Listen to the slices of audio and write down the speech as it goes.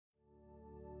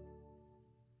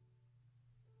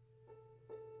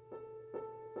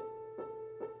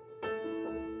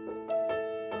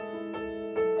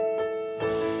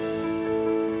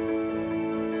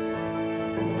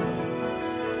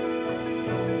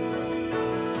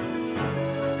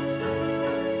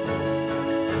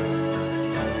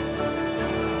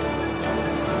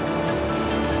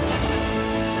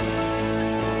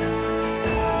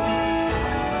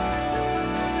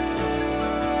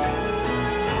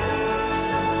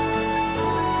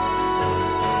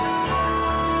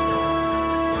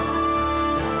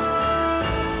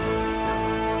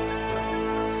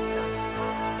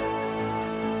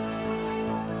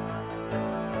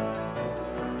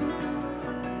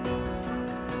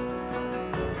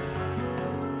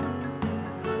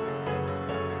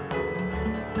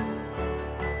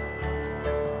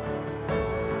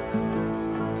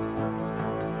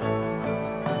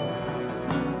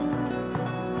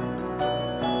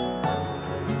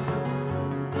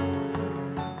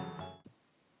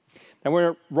And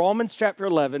we're in Romans chapter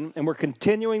 11, and we're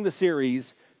continuing the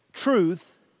series, Truth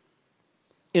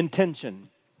in Tension.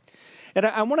 And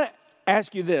I want to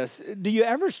ask you this. Do you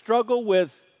ever struggle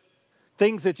with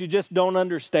things that you just don't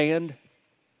understand?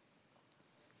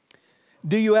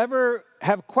 Do you ever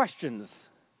have questions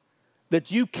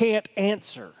that you can't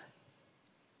answer?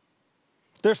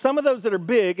 There's some of those that are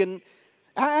big, and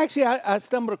I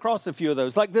stumbled across a few of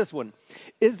those, like this one.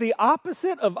 Is the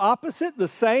opposite of opposite the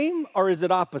same, or is it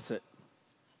opposite?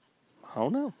 I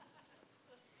don't know.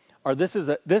 Or this is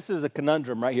a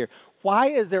conundrum right here. Why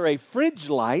is there a fridge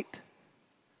light,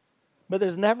 but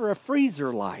there's never a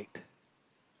freezer light?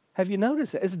 Have you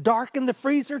noticed it? It's dark in the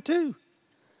freezer too.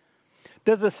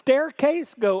 Does a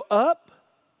staircase go up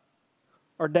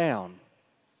or down?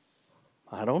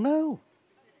 I don't know.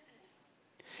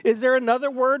 Is there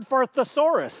another word for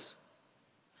thesaurus?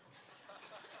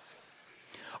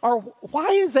 Or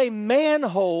why is a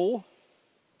manhole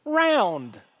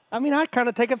round? I mean, I kind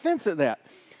of take offense at that.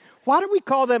 Why do we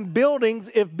call them buildings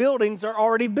if buildings are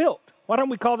already built? Why don't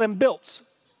we call them builts?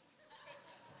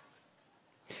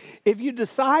 If you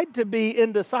decide to be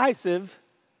indecisive,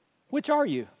 which are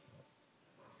you?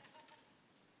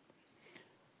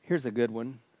 Here's a good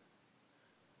one.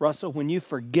 Russell, when you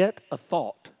forget a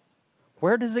thought,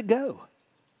 where does it go?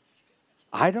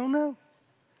 I don't know.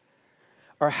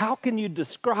 Or how can you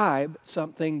describe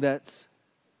something that's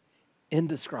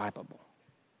indescribable?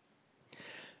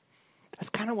 That's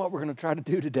kind of what we're going to try to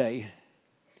do today.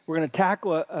 We're going to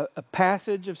tackle a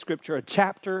passage of Scripture, a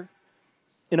chapter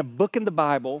in a book in the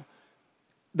Bible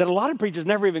that a lot of preachers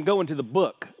never even go into the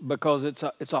book because it's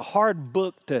a hard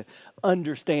book to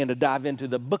understand, to dive into.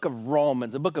 The book of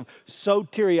Romans, a book of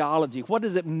soteriology. What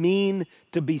does it mean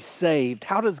to be saved?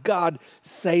 How does God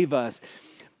save us?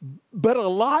 But a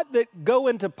lot that go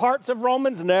into parts of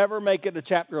Romans never make it to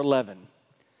chapter 11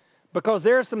 because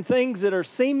there are some things that are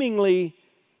seemingly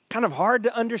kind of hard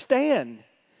to understand.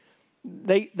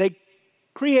 They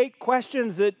create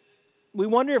questions that we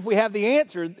wonder if we have the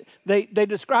answer. They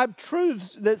describe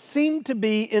truths that seem to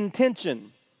be in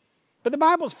tension. But the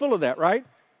Bible's full of that, right?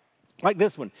 Like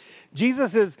this one.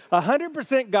 Jesus is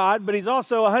 100% God, but he's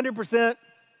also 100%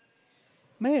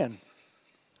 man.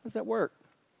 How does that work?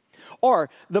 Or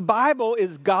the Bible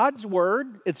is God's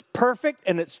word. It's perfect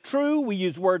and it's true. We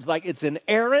use words like it's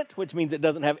inerrant, which means it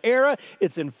doesn't have error.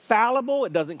 It's infallible.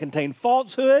 It doesn't contain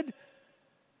falsehood.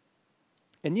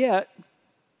 And yet,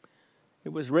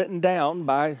 it was written down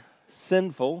by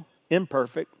sinful,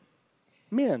 imperfect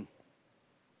men.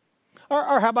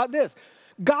 Or how about this?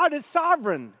 God is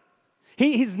sovereign.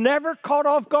 He's never caught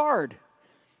off guard.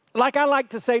 Like I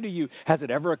like to say to you, has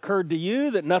it ever occurred to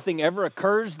you that nothing ever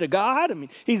occurs to God? I mean,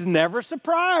 he's never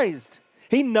surprised.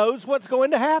 He knows what's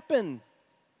going to happen.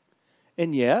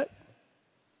 And yet,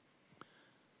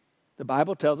 the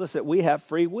Bible tells us that we have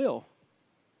free will.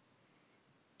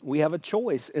 We have a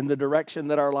choice in the direction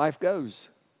that our life goes.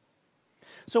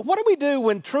 So what do we do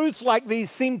when truths like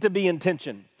these seem to be in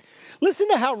tension? Listen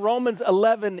to how Romans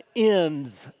 11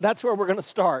 ends. That's where we're going to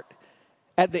start,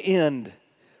 at the end.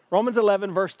 Romans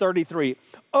 11, verse 33.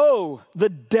 Oh, the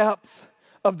depth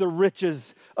of the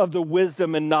riches of the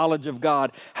wisdom and knowledge of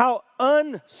God. How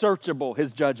unsearchable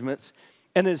his judgments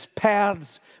and his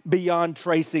paths beyond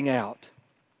tracing out.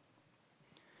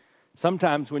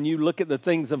 Sometimes when you look at the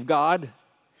things of God,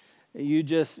 you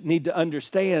just need to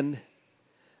understand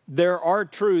there are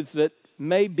truths that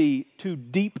may be too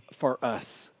deep for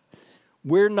us.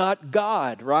 We're not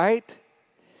God, right?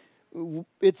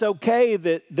 It's okay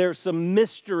that there's some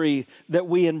mystery that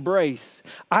we embrace.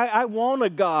 I want a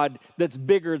God that's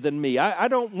bigger than me. I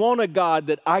don't want a God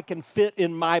that I can fit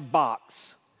in my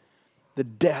box. The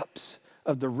depths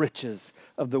of the riches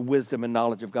of the wisdom and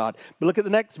knowledge of God. But look at the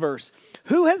next verse.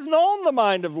 Who has known the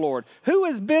mind of the Lord? Who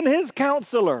has been his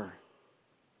counselor?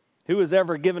 Who has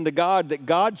ever given to God that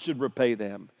God should repay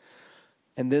them?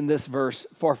 And then this verse,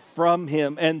 for from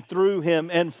him and through him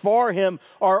and for him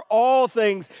are all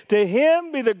things. To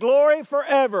him be the glory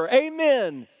forever.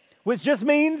 Amen. Which just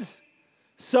means,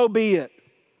 so be it.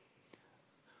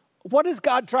 What is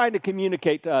God trying to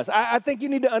communicate to us? I think you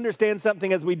need to understand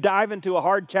something as we dive into a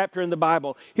hard chapter in the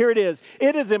Bible. Here it is.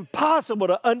 It is impossible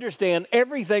to understand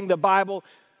everything the Bible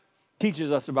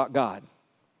teaches us about God.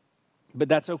 But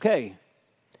that's okay.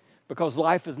 Because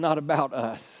life is not about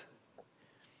us.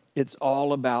 It's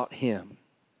all about him.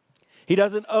 He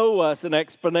doesn't owe us an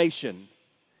explanation.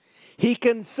 He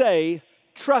can say,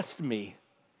 trust me.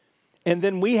 And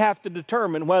then we have to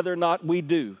determine whether or not we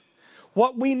do.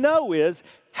 What we know is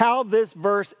how this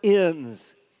verse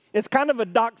ends. It's kind of a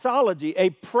doxology, a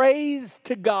praise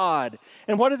to God.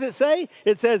 And what does it say?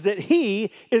 It says that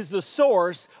He is the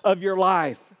source of your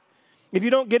life. If you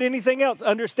don't get anything else,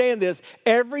 understand this.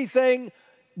 Everything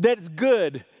that's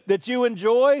good that you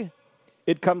enjoy,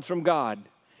 it comes from God.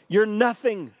 You're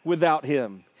nothing without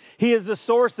Him. He is the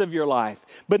source of your life.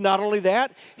 But not only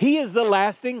that, He is the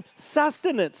lasting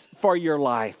sustenance for your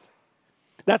life.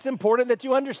 That's important that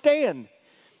you understand.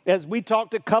 As we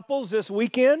talked to couples this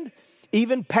weekend,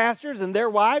 even pastors and their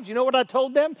wives, you know what I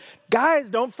told them? Guys,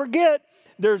 don't forget,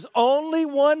 there's only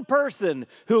one person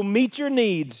who'll meet your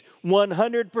needs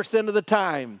 100% of the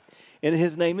time, and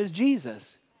His name is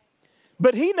Jesus.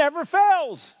 But He never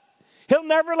fails. He'll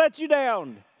never let you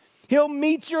down. He'll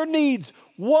meet your needs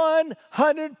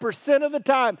 100% of the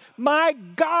time. My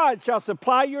God shall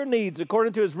supply your needs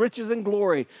according to His riches and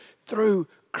glory through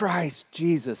Christ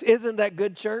Jesus. Isn't that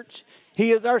good, church?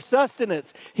 He is our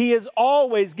sustenance. He is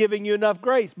always giving you enough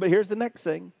grace. But here's the next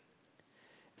thing.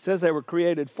 It says they were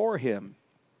created for Him.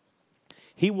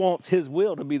 He wants His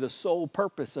will to be the sole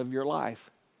purpose of your life.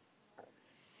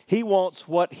 He wants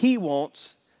what He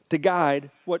wants to guide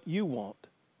what you want.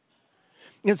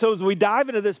 And so as we dive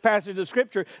into this passage of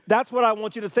Scripture, that's what I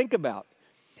want you to think about.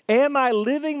 Am I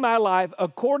living my life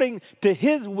according to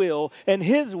His will and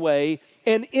His way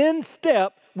and in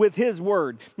step with His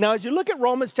word? Now, as you look at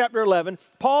Romans chapter 11,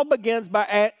 Paul begins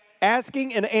by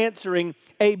asking and answering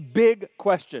a big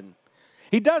question.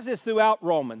 He does this throughout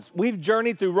Romans. We've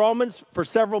journeyed through Romans for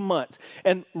several months.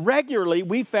 And regularly,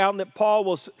 we found that Paul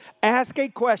will ask a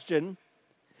question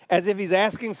as if he's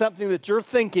asking something that you're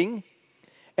thinking,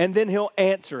 and then he'll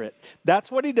answer it. That's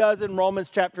what he does in Romans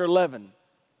chapter 11.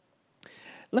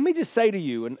 Let me just say to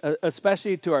you, and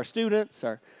especially to our students,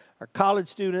 our college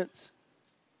students,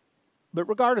 but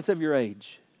regardless of your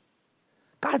age,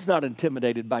 God's not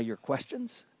intimidated by your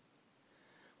questions.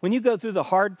 When you go through the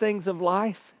hard things of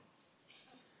life,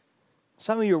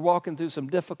 some of you are walking through some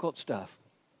difficult stuff.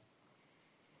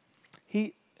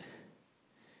 He's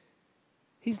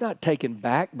not taken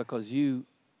back because you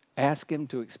ask Him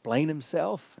to explain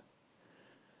Himself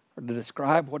or to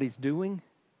describe what He's doing.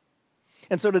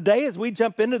 And so today as we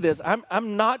jump into this,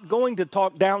 I'm not going to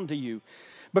talk down to you.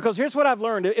 Because here's what I've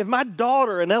learned. If my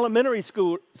daughter, an elementary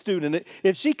school student,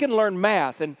 if she can learn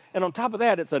math, and on top of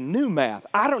that, it's a new math,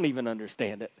 I don't even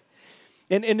understand it.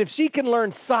 And if she can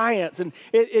learn science, and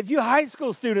if you high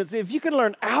school students, if you can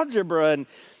learn algebra and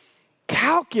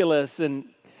calculus and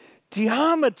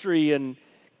geometry and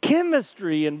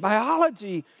chemistry and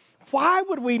biology, why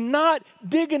would we not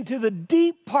dig into the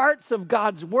deep parts of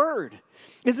God's Word?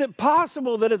 Is it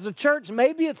possible that as a church,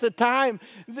 maybe it's a time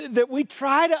that we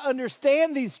try to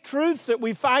understand these truths that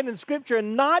we find in Scripture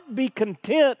and not be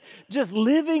content just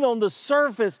living on the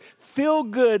surface,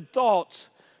 feel-good thoughts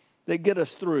that get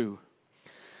us through?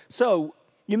 So,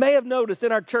 you may have noticed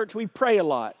in our church we pray a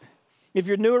lot. If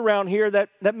you're new around here,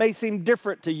 that may seem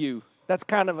different to you. That's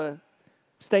kind of a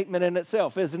statement in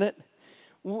itself, isn't it?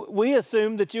 We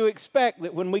assume that you expect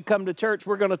that when we come to church,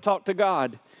 we're going to talk to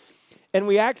God. And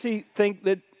we actually think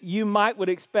that you would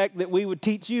expect that we would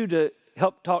teach you to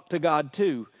help talk to God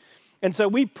too. And so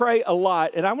we pray a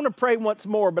lot. And I want to pray once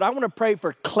more, but I want to pray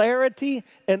for clarity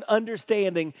and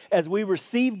understanding as we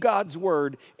receive God's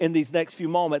word in these next few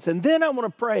moments. And then I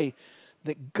want to pray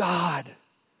that God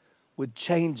would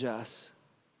change us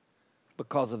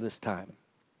because of this time.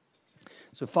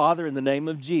 So Father, in the name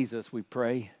of Jesus, we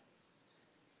pray.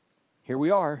 Here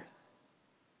we are.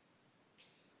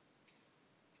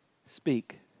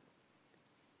 Speak.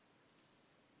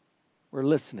 We're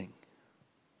listening.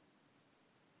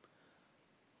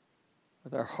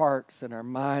 With our hearts and our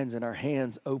minds and our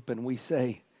hands open, we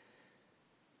say,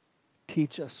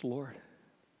 teach us, Lord.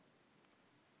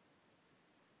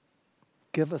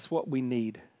 Give us what we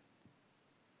need.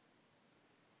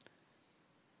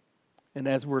 And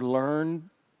as we're learned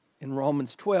in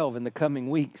Romans 12 in the coming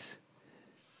weeks,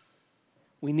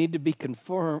 we need to be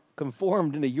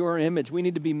conformed into your image. We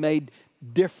need to be made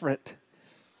different.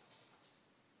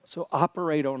 So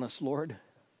operate on us, Lord.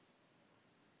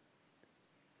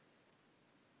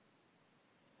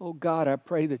 Oh God, I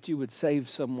pray that you would save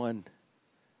someone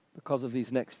because of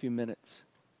these next few minutes.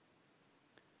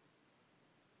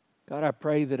 God, I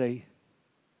pray that a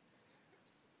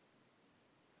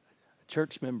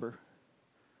church member,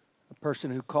 a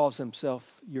person who calls himself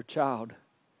your child,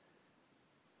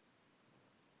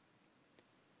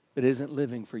 but isn't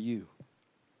living for you,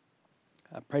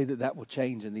 I pray that that will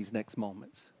change in these next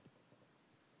moments.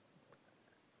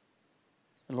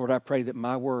 And Lord, I pray that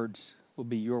my words will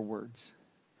be your words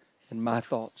and my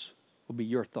thoughts will be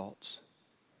your thoughts.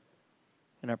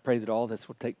 And I pray that all this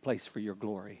will take place for your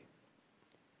glory.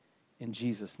 In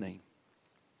Jesus' name,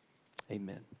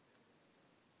 amen.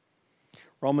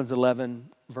 Romans 11,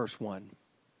 verse 1.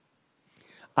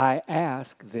 I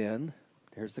ask then,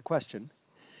 here's the question,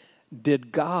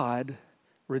 did God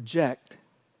reject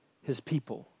his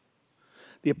people?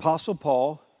 The Apostle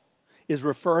Paul is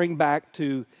referring back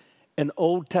to an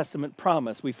Old Testament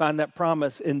promise. We find that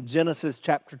promise in Genesis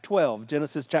chapter 12.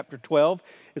 Genesis chapter 12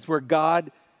 is where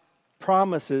God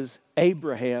promises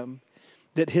Abraham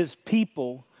that his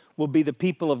people will be the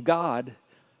people of God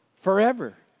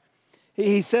forever.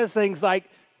 He says things like,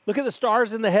 look at the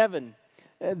stars in the heaven.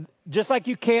 Just like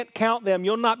you can't count them,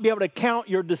 you'll not be able to count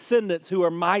your descendants who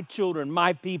are my children,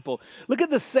 my people. Look at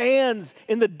the sands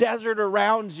in the desert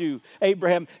around you,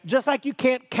 Abraham. Just like you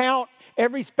can't count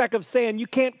every speck of sand, you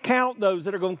can't count those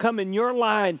that are going to come in your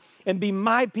line and be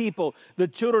my people, the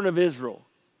children of Israel.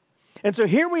 And so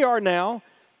here we are now.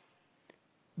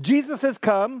 Jesus has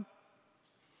come.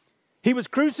 He was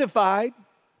crucified.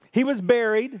 He was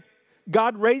buried.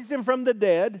 God raised him from the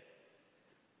dead.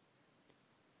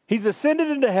 He's ascended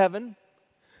into heaven.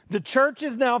 The church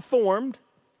is now formed.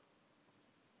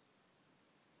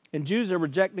 And Jews are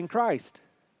rejecting Christ.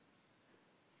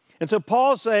 And so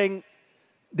Paul's saying,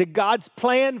 did God's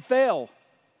plan fail?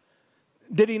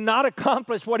 Did he not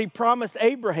accomplish what he promised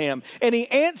Abraham? And he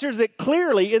answers it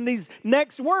clearly in these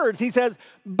next words. He says,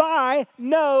 by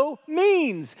no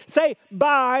means. Say,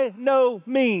 by no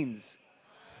means.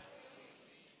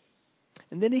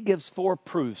 And then he gives 4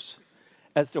 proofs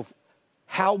as to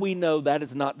how we know that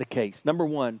is not the case. Number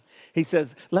 1, he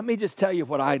says, let me just tell you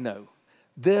what I know.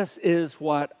 This is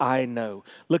what I know.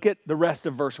 Look at the rest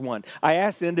of verse 1. I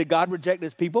asked then, did God reject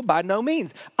his people? By no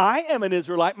means. I am an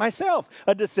Israelite myself,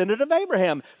 a descendant of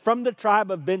Abraham from the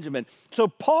tribe of Benjamin. So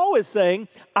Paul is saying,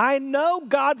 I know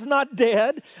God's not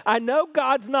dead. I know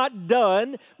God's not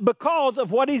done because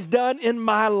of what he's done in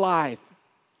my life.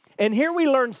 And here we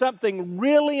learn something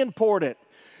really important.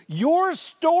 Your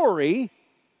story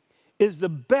is the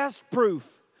best proof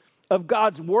of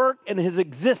God's work and his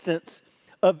existence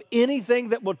of anything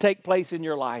that will take place in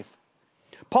your life.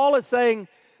 Paul is saying,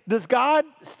 does God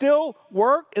still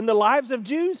work in the lives of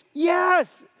Jews?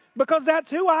 Yes, because that's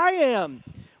who I am.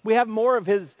 We have more of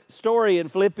his story in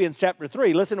Philippians chapter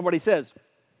 3. Listen to what he says.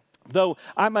 Though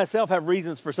I myself have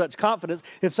reasons for such confidence,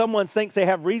 if someone thinks they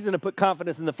have reason to put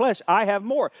confidence in the flesh, I have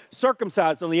more.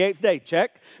 Circumcised on the 8th day,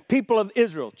 check. People of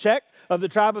Israel, check. Of the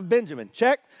tribe of Benjamin,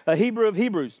 check. A Hebrew of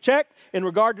Hebrews, check. In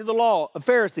regard to the law, a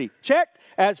Pharisee, check.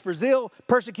 As for zeal,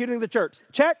 persecuting the church,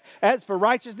 check. As for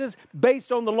righteousness,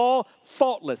 based on the law,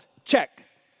 faultless, check.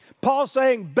 Paul's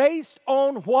saying, based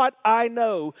on what I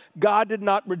know, God did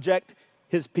not reject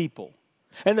his people.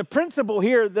 And the principle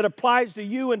here that applies to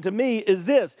you and to me is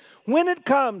this. When it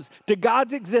comes to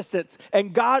God's existence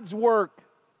and God's work,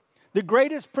 the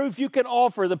greatest proof you can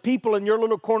offer the people in your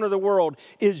little corner of the world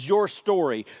is your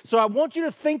story. So I want you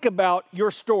to think about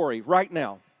your story right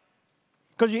now.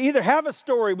 Because you either have a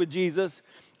story with Jesus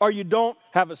or you don't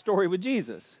have a story with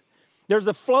Jesus. There's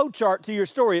a flow chart to your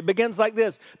story. It begins like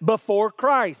this. Before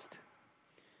Christ.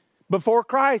 Before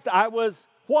Christ, I was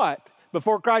what?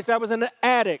 Before Christ, I was an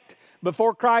addict.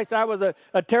 Before Christ, I was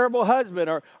a terrible husband,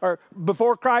 or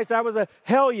before Christ, I was a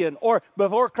hellion, or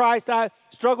before Christ, I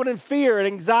struggled in fear and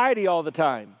anxiety all the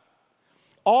time.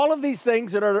 All of these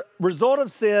things that are a result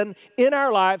of sin in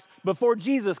our lives before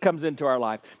Jesus comes into our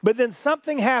life. But then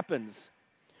something happens.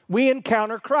 We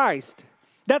encounter Christ.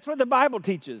 That's what the Bible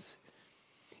teaches.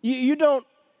 You don't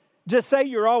just say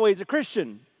you're always a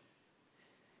Christian.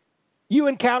 You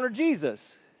encounter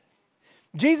Jesus.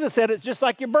 Jesus said it's just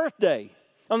like your birthday.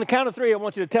 On the count of 3, I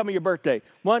want you to tell me your birthday.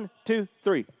 1, 2,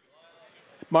 3.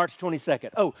 March 22nd.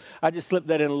 Oh, I just slipped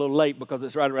that in a little late because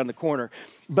it's right around the corner.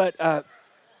 But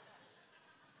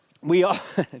we all,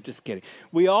 just kidding.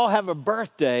 We all have a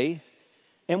birthday,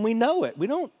 and we know it. We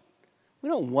don't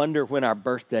wonder when our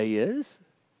birthday is.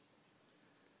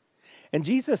 And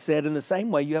Jesus said, in the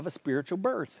same way, you have a spiritual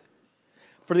birth.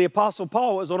 For the Apostle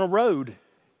Paul was on a road.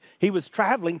 He was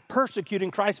traveling,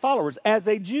 persecuting Christ's followers as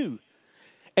a Jew.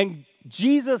 And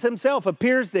Jesus himself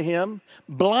appears to him,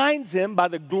 blinds him by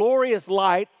the glorious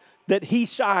light that he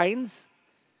shines,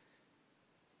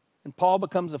 and Paul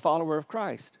becomes a follower of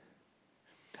Christ.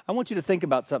 I want you to think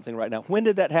about something right now. When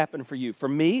did that happen for you? For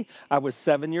me, I was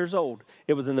 7 years old.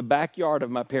 It was in the backyard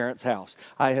of my parents' house.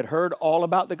 I had heard all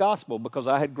about the gospel because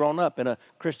I had grown up in a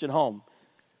Christian home.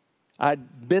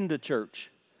 I'd been to church.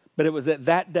 But it was at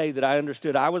that day that I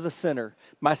understood I was a sinner.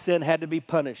 My sin had to be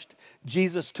punished.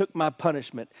 Jesus took my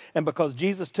punishment. And because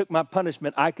Jesus took my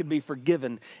punishment, I could be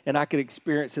forgiven and I could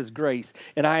experience his grace.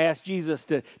 And I asked Jesus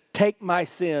to take my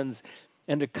sins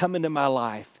and to come into my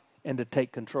life and to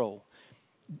take control.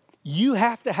 You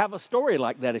have to have a story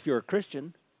like that if you're a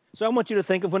Christian. So I want you to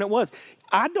think of when it was.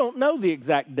 I don't know the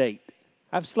exact date.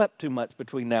 I've slept too much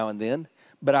between now and then,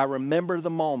 but I remember the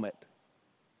moment.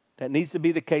 That needs to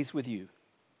be the case with you.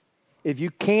 If you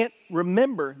can't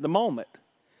remember the moment,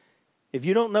 if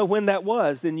you don't know when that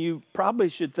was, then you probably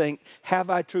should think, have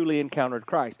I truly encountered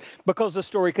Christ? Because the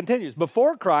story continues.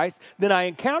 Before Christ, then I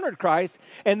encountered Christ,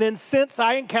 and then since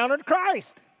I encountered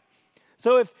Christ.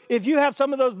 So if you have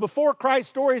some of those before Christ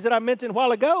stories that I mentioned a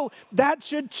while ago, that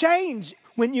should change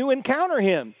when you encounter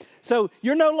Him. So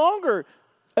you're no longer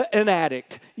an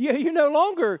addict. You no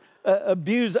longer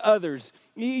abuse others.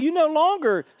 You no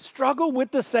longer struggle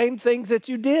with the same things that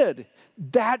you did.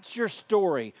 That's your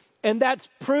story. And that's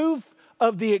proof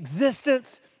of the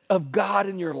existence of God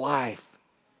in your life.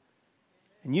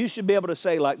 And you should be able to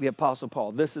say, like the Apostle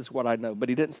Paul, this is what I know. But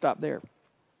he didn't stop there.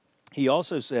 He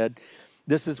also said,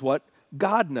 this is what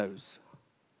God knows.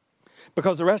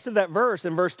 Because the rest of that verse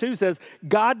in verse 2 says,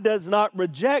 God does not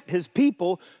reject His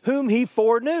people whom He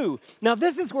foreknew. Now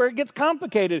this is where it gets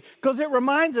complicated because it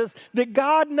reminds us that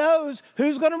God knows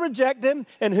who's going to reject Him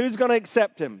and who's going to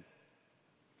accept Him.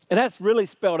 And that's really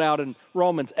spelled out in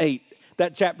Romans 8,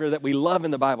 that chapter that we love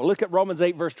in the Bible. Look at Romans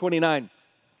 8 verse 29.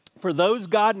 For those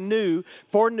God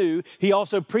foreknew, He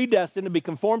also predestined to be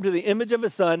conformed to the image of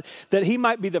His Son, that He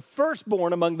might be the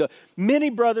firstborn among the many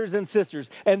brothers and sisters.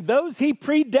 And those He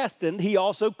predestined, He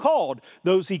also called.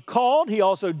 Those He called, He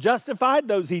also justified.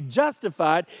 Those He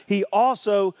justified, He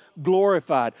also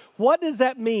glorified. What does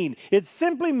that mean? It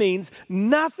simply means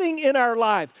nothing in our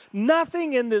life,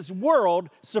 nothing in this world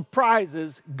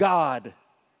surprises God.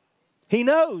 He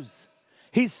knows.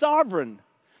 He's sovereign.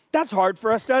 That's hard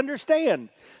for us to understand.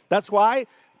 That's why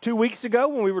 2 weeks ago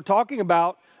when we were talking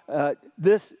about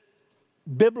this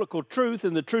biblical truth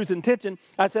and the truth and tension,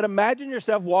 I said, imagine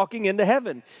yourself walking into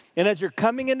heaven. And as you're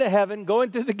coming into heaven,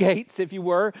 going through the gates, if you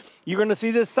were, you're going to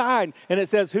see this sign. And it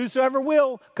says, whosoever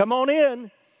will, come on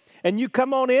in. And you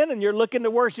come on in and you're looking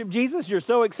to worship Jesus. You're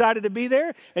so excited to be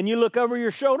there. And you look over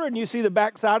your shoulder and you see the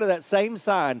backside of that same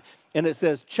sign. And it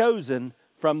says, chosen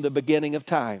from the beginning of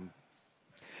time.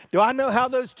 Do I know how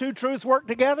those two truths work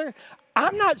together?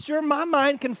 I'm not sure my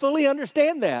mind can fully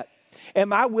understand that.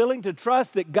 Am I willing to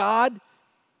trust that God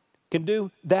can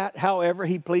do that however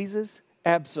He pleases?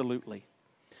 Absolutely.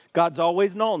 God's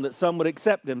always known that some would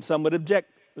accept Him, some would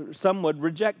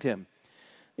reject Him.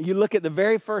 You look at the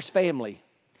very first family.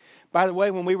 By the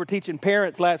way, when we were teaching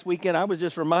parents last weekend, I was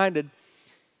just reminded,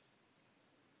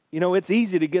 it's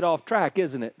easy to get off track,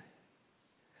 isn't it?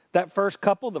 That first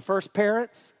couple, the first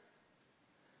parents,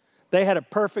 they had a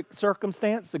perfect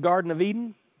circumstance, the Garden of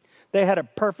Eden. They had a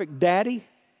perfect daddy,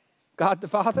 God the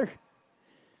Father,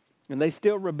 and they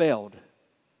still rebelled.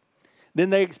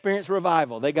 Then they experienced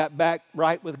revival. They got back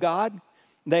right with God.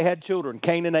 They had children,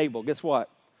 Cain and Abel. Guess what?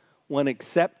 One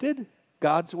accepted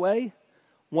God's way,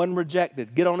 one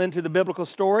rejected. Get on into the biblical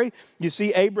story. You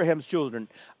see Abraham's children.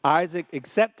 Isaac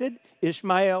accepted,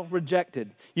 Ishmael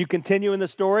rejected. You continue in the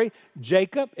story,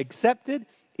 Jacob accepted,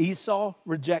 Esau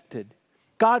rejected.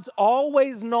 God's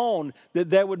always known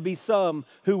that there would be some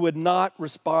who would not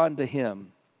respond to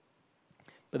Him.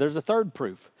 But there's a third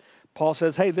proof. Paul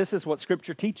says, hey, this is what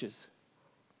Scripture teaches.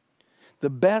 The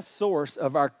best source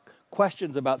of our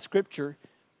questions about Scripture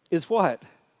is what?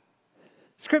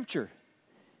 Scripture.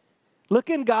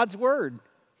 Look in God's Word.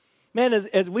 Man,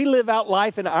 as we live out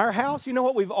life in our house, you know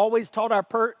what we've always taught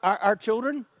our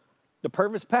children? The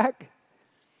Purvis Pack.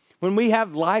 When we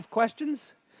have life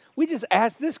questions, we just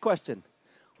ask this question.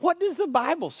 What does the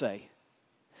Bible say?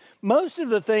 Most of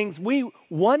the things we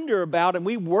wonder about and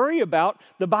we worry about,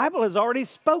 the Bible has already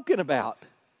spoken about.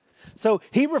 So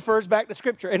he refers back to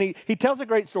Scripture, and he tells a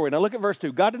great story. Now look at verse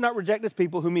 2. God did not reject His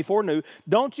people whom He foreknew.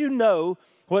 Don't you know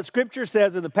what Scripture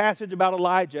says in the passage about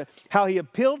Elijah, how he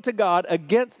appealed to God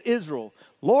against Israel?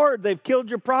 Lord, they've killed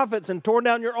your prophets and torn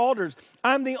down your altars.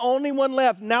 I'm the only one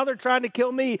left. Now they're trying to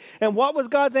kill me. And what was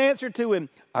God's answer to him?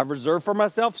 I've reserved for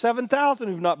myself 7,000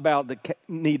 who've not bowed the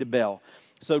knee to Baal.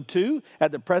 So too,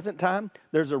 at the present time,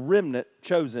 there's a remnant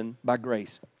chosen by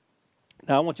grace.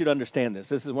 Now I want you to understand this.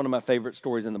 This is one of my favorite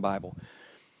stories in the Bible.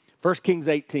 1 Kings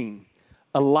 18.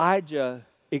 Elijah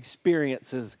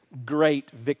experiences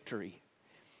great victory.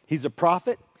 He's a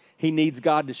prophet. He needs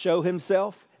God to show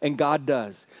Himself, and God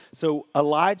does. So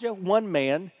Elijah, one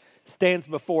man, stands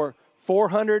before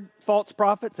 400 false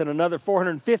prophets and another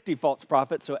 450 false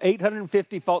prophets, so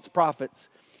 850 false prophets,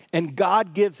 and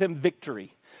God gives him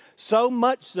victory. So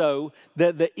much so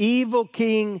that the evil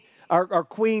king, our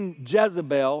queen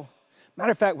Jezebel,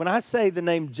 matter of fact, when I say the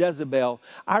name Jezebel,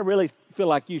 I really feel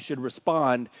like you should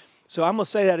respond. So I'm going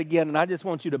to say that again, and I just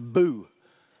want you to boo.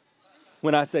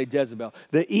 when I say Jezebel.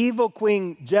 The evil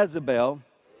queen Jezebel,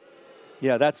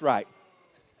 yeah, that's right.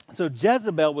 So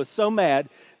Jezebel was so mad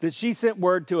that she sent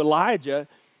word to Elijah.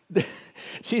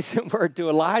 She sent word to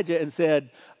Elijah and said,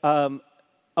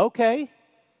 okay,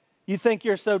 you think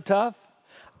you're so tough?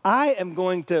 I am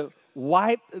going to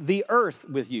wipe the earth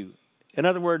with you. In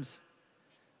other words,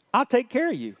 I'll take care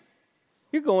of you.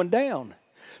 You're going down.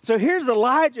 So here's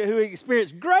Elijah who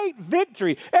experienced great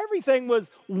victory. Everything was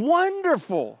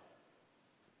wonderful.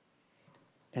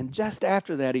 And just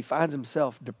after that, he finds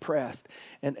himself depressed.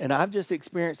 And I've just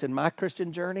experienced in my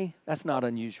Christian journey, that's not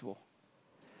unusual.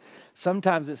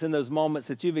 Sometimes it's in those moments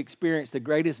that you've experienced the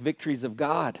greatest victories of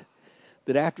God,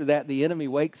 that after that, the enemy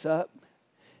wakes up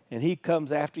and he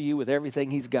comes after you with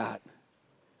everything he's got.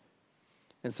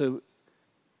 And so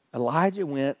Elijah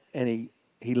went and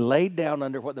he laid down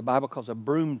under what the Bible calls a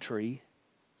broom tree,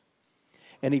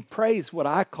 and he prays what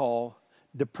I call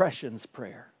depression's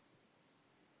prayer.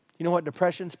 You know what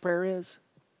depression's prayer is?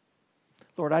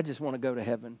 Lord, I just want to go to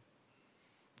heaven.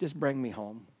 Just bring me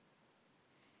home.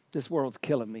 This world's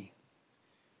killing me.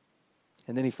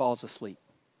 And then he falls asleep.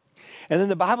 And then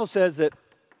the Bible says that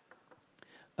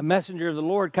a messenger of the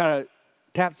Lord kind of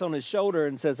taps on his shoulder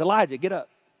and says, Elijah, get up.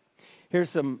 Here's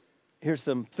some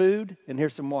food and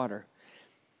here's some water.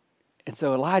 And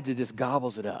so Elijah just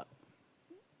gobbles it up.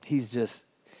 He's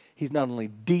not only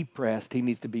depressed, he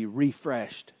needs to be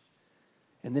refreshed.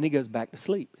 And then he goes back to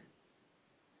sleep.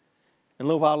 And a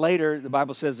little while later, the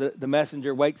Bible says that the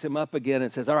messenger wakes him up again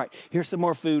and says, all right, here's some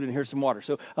more food and here's some water.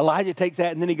 So Elijah takes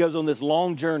that and then he goes on this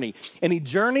long journey. And he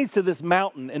journeys to this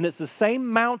mountain. And it's the same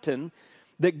mountain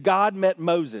that God met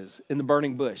Moses in the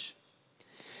burning bush.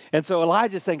 And so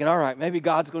Elijah's thinking, all right, maybe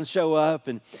God's going to show up.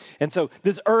 And so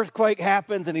this earthquake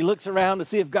happens, and he looks around to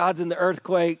see if God's in the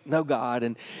earthquake. No God.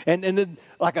 And then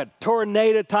like a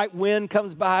tornado-type wind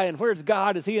comes by, and where's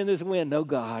God? Is he in this wind? No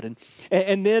God.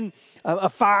 And then a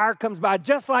fire comes by,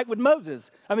 just like with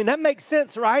Moses. I mean, that makes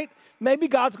sense, right? Maybe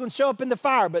God's going to show up in the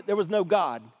fire, but there was no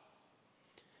God.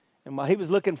 And while he was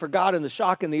looking for God in the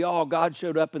shock and the awe, God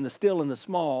showed up in the still and the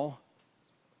small.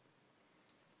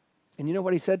 And you know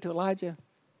what he said to Elijah?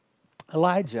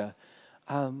 Elijah,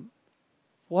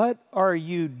 what are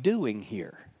you doing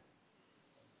here?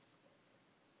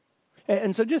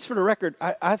 And so just for the record,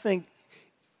 I think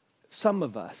some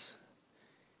of us,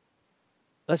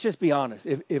 let's just be honest,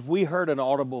 if we heard an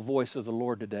audible voice of the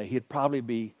Lord today, he'd probably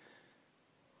be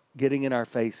getting in our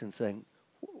face and saying,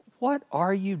 what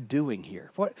are you doing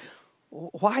here?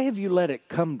 Why have you let it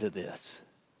come to this?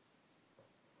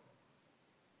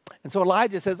 And so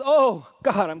Elijah says, oh,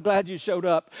 God, I'm glad you showed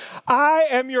up. I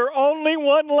am your only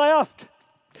one left.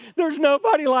 There's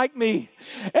nobody like me.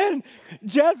 And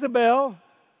Jezebel,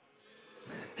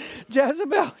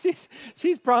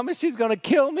 she's promised she's going to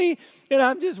kill me, and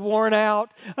I'm just worn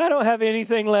out. I don't have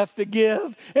anything left to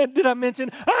give. And did I mention,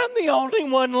 I'm the only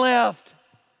one left.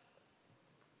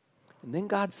 And then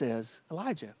God says,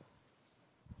 Elijah,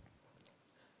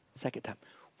 second time,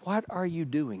 what are you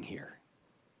doing here?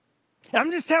 And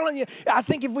I'm just telling you, I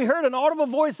think if we heard an audible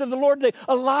voice of the Lord today,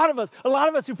 a lot of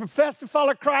us who profess to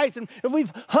follow Christ, and if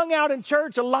we've hung out in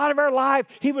church a lot of our life,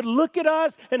 he would look at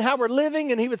us and how we're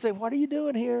living, and he would say, what are you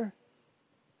doing here?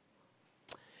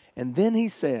 And then he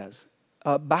says,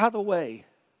 by the way,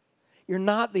 you're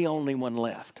not the only one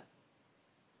left.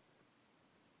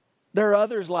 There are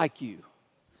others like you.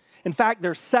 In fact,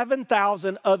 there's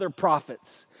 7,000 other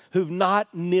prophets who've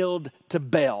not kneeled to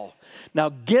Baal. Now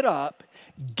get up.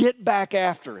 Get back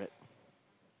after it.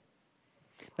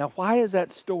 Now, why is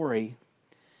that story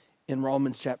in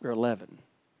Romans chapter 11?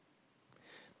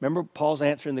 Remember, Paul's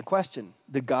answering the question,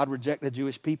 did God reject the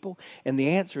Jewish people? And the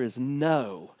answer is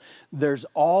no. There's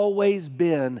always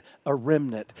been a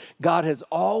remnant. God has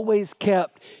always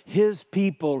kept his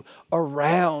people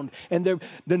around. And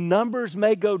the numbers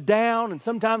may go down, and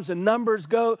sometimes the numbers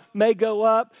may go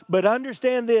up. But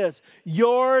understand this,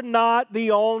 you're not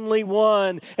the only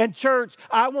one. And church,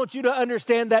 I want you to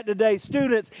understand that today.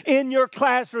 Students, in your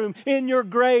classroom, in your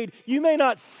grade, you may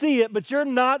not see it, but you're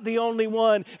not the only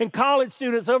one. And college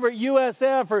students over at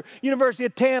USF or University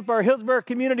of Tampa or Hillsborough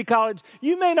Community College,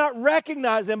 you may not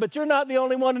recognize them, but you're not the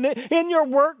only one. And in your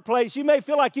workplace, you may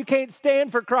feel like you can't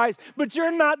stand for Christ, but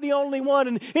you're not the only one.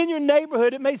 And in your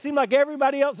neighborhood, it may seem like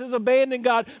everybody else has abandoned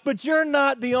God, but you're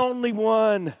not the only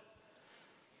one.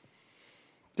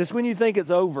 Just when you think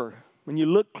it's over, when you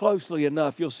look closely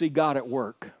enough, you'll see God at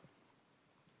work.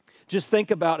 Just think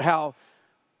about how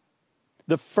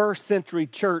the first century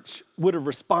church would have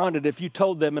responded if you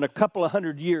told them in a couple of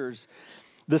hundred years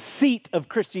the seat of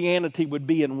Christianity would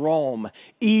be in Rome,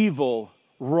 evil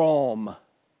Rome.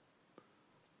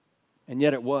 And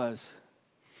yet it was.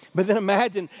 But then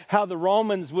imagine how the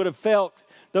Romans would have felt,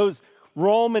 those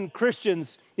Roman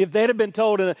Christians, if they'd have been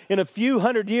told in a few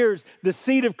hundred years, the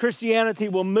seat of Christianity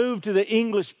will move to the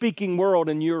English-speaking world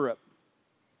in Europe.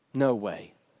 No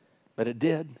way. But it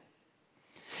did.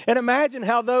 And imagine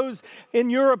how those in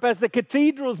Europe, as the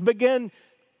cathedrals began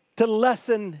to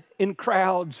lessen in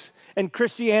crowds and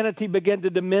Christianity began to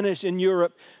diminish in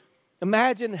Europe,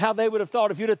 imagine how they would have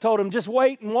thought if you'd have told them, just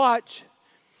wait and watch.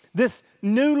 This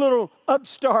new little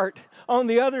upstart on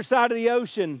the other side of the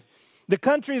ocean, the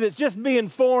country that's just being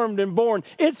formed and born,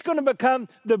 it's going to become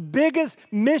the biggest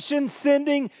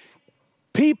mission-sending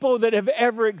people that have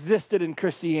ever existed in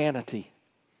Christianity.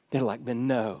 They're like, but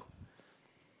no.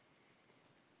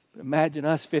 Imagine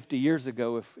us 50 years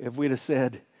ago if we'd have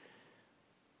said,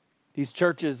 these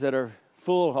churches that are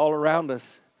full all around us,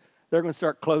 they're going to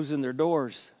start closing their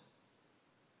doors.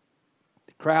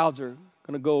 The crowds are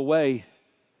going to go away.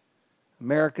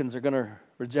 Americans are going to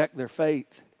reject their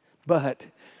faith. But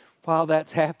while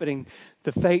that's happening,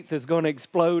 the faith is going to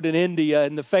explode in India,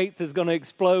 and the faith is going to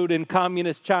explode in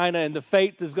communist China, and the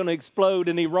faith is going to explode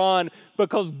in Iran,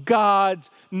 because God's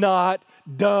not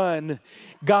done.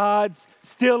 God's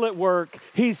still at work.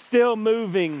 He's still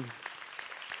moving.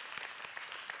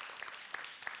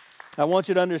 I want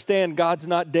you to understand, God's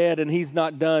not dead and He's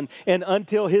not done. And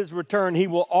until His return, He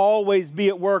will always be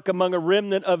at work among a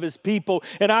remnant of His people.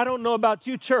 And I don't know about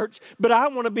you, church, but I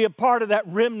want to be a part of that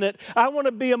remnant. I want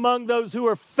to be among those who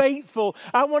are faithful.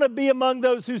 I want to be among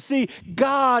those who see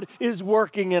God is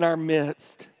working in our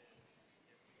midst.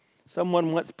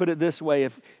 Someone once put it this way,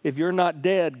 if you're not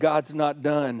dead, God's not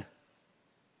done.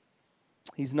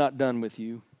 He's not done with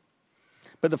you.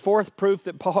 But the fourth proof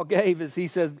that Paul gave is he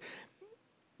says,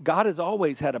 God has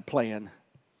always had a plan.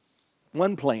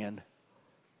 One plan.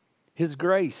 His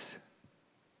grace.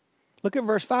 Look at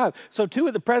verse 5. So too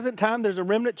at the present time there's a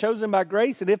remnant chosen by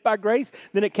grace, and if by grace,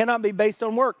 then it cannot be based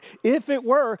on work. If it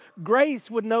were, grace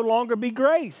would no longer be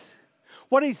grace.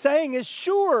 What he's saying is,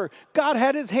 sure, God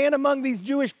had His hand among these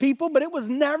Jewish people, but it was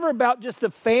never about just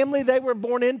the family they were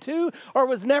born into, or it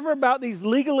was never about these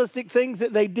legalistic things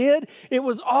that they did. It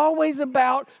was always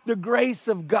about the grace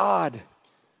of God.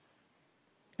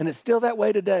 And it's still that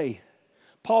way today.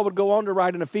 Paul would go on to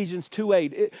write in Ephesians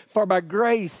 2:8, for by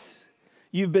grace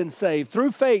you've been saved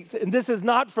through faith, and this is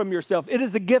not from yourself. It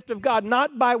is the gift of God,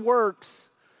 not by works,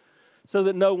 so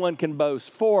that no one can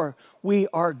boast. For we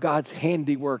are God's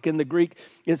handiwork. In the Greek,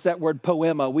 it's that word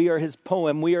poema. We are His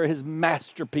poem. We are His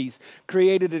masterpiece,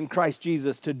 created in Christ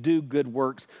Jesus to do good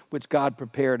works, which God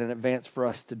prepared in advance for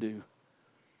us to do.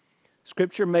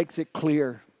 Scripture makes it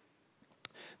clear.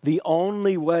 The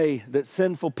only way that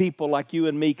sinful people like you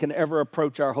and me can ever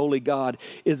approach our holy God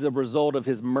is a result of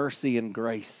His mercy and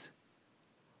grace.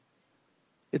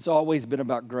 It's always been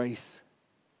about grace.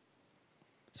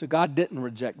 So God didn't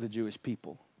reject the Jewish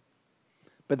people.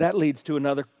 But that leads to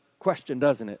another question,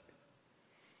 doesn't it?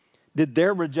 Did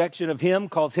their rejection of Him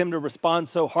cause Him to respond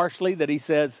so harshly that He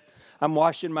says, I'm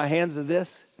washing my hands of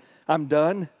this, I'm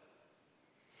done?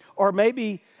 Or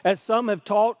maybe, as some have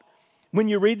taught, when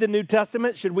you read the New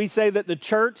Testament, should we say that the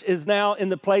church is now in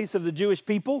the place of the Jewish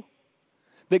people?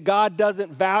 That God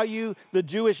doesn't value the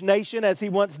Jewish nation as He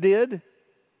once did?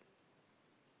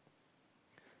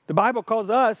 The Bible calls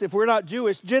us, if we're not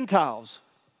Jewish, Gentiles.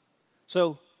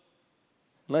 So,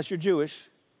 unless you're Jewish,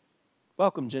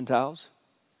 welcome, Gentiles.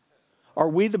 Are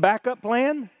we the backup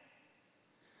plan?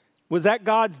 Was that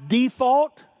God's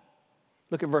default?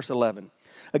 Look at verse 11.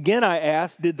 Again, I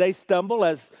ask, did they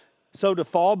stumble so to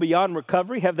fall beyond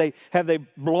recovery? Have they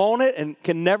blown it and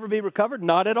can never be recovered?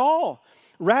 Not at all.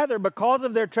 Rather, because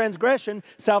of their transgression,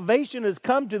 salvation has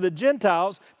come to the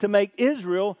Gentiles to make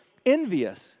Israel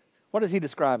envious. What is he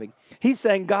describing? He's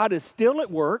saying God is still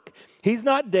at work. He's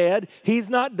not dead. He's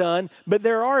not done. But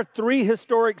there are three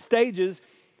historic stages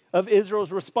of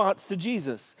Israel's response to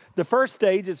Jesus. The first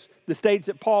stage is the stage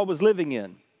that Paul was living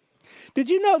in. Did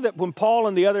you know that when Paul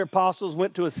and the other apostles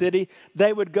went to a city,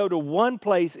 they would go to one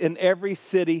place in every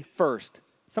city first?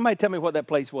 Somebody tell me what that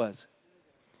place was.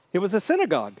 It was a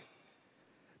synagogue.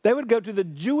 They would go to the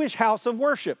Jewish house of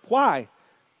worship. Why?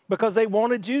 Because they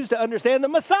wanted Jews to understand the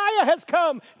Messiah has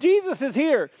come. Jesus is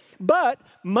here. But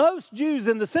most Jews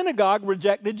in the synagogue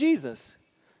rejected Jesus.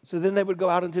 So then they would go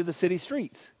out into the city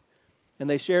streets. And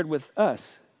they shared with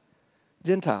us,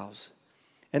 Gentiles.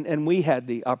 And we had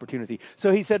the opportunity.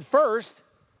 So he said, first,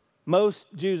 most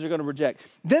Jews are going to reject.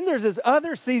 Then there's this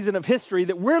other season of history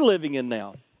that we're living in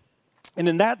now. And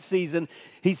in that season,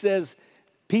 he says,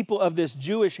 people of this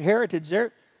Jewish heritage,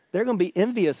 they're going to be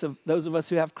envious of those of us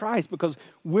who have Christ, because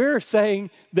we're saying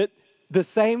that the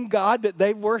same God that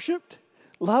they've worshiped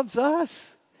loves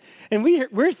us. And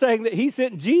we're saying that he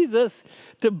sent Jesus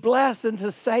to bless and to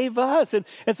save us. And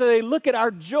so they look at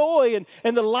our joy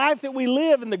and the life that we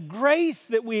live and the grace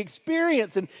that we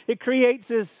experience. And it creates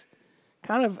this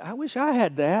kind of, I wish I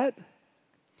had that.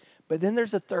 But then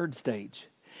there's a third stage.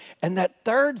 And that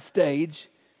third stage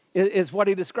is what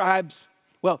he describes.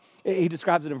 Well, he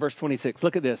describes it in verse 26.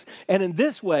 Look at this. And in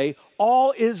this way,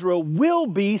 all Israel will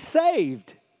be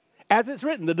saved. As it's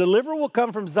written, the deliverer will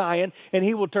come from Zion, and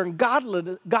he will turn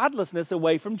godlessness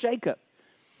away from Jacob.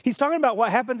 He's talking about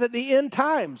what happens at the end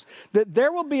times, that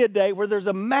there will be a day where there's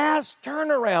a mass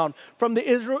turnaround from the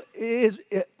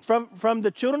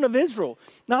children of Israel.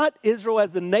 Not Israel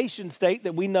as a nation state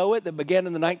that we know it, that began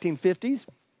in the 1950s,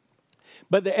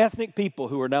 but the ethnic people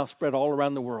who are now spread all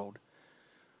around the world.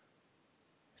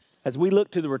 As we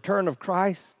look to the return of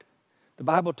Christ, the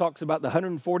Bible talks about the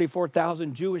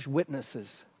 144,000 Jewish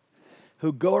witnesses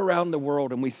who go around the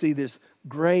world, and we see this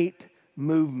great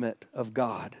movement of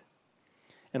God.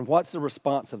 And what's the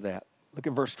response of that? Look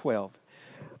at verse 12.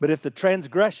 But if the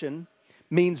transgression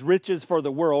means riches for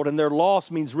the world and their loss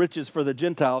means riches for the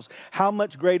Gentiles, how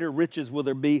much greater riches will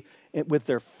there be with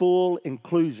their full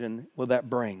inclusion will that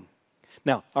bring?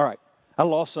 Now, all right, I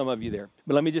lost some of you there,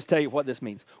 but let me just tell you what this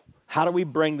means. How do we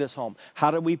bring this home? How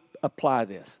do we apply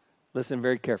this? Listen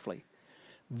very carefully.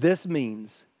 This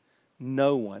means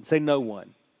no one, say no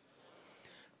one.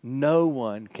 No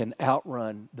one can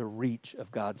outrun the reach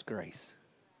of God's grace.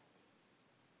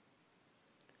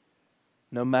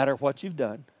 No matter what you've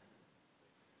done,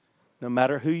 no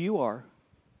matter who you are,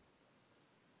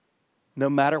 no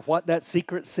matter what that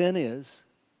secret sin is,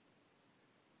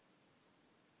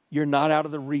 you're not out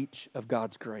of the reach of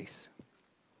God's grace.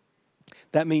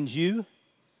 That means you,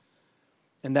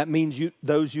 and that means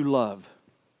those you love.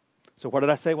 So what did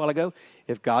I say a while ago?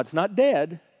 If God's not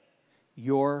dead,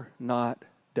 you're not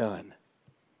done.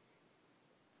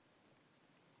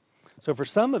 So for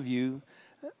some of you,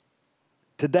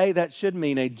 today that should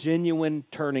mean a genuine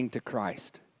turning to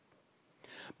Christ.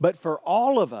 But for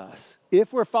all of us,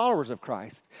 if we're followers of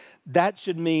Christ, that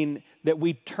should mean that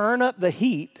we turn up the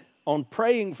heat on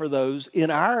praying for those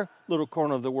in our little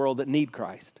corner of the world that need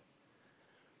Christ.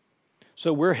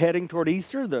 So we're heading toward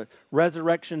Easter, the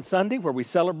Resurrection Sunday, where we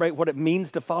celebrate what it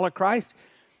means to follow Christ.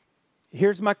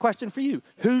 Here's my question for you.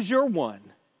 Who's your one?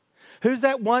 Who's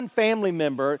that one family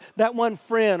member, that one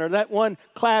friend, or that one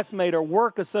classmate or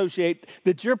work associate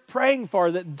that you're praying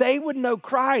for, that they would know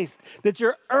Christ, that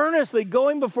you're earnestly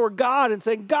going before God and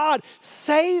saying, God,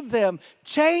 save them,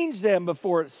 change them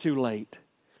before it's too late.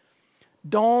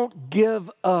 Don't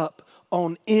give up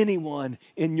on anyone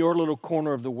in your little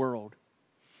corner of the world.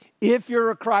 If you're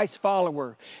a Christ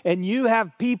follower and you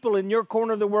have people in your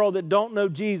corner of the world that don't know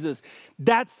Jesus,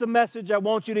 that's the message I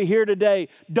want you to hear today.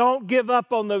 Don't give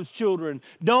up on those children.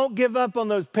 Don't give up on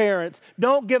those parents.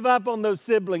 Don't give up on those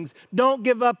siblings. Don't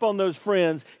give up on those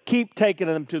friends. Keep taking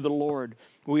them to the Lord.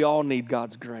 We all need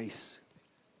God's grace.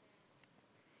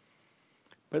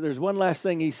 But there's one last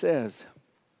thing he says.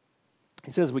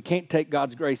 He says we can't take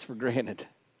God's grace for granted.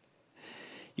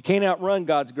 You can't outrun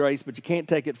God's grace, but you can't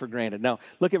take it for granted. Now,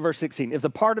 look at verse 16. If the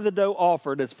part of the dough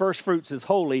offered as first fruits is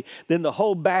holy, then the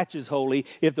whole batch is holy.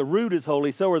 If the root is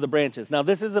holy, so are the branches. Now,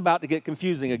 this is about to get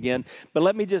confusing again, but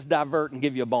let me just divert and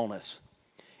give you a bonus.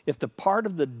 If the part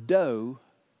of the dough,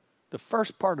 the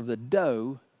first part of the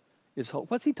dough is holy,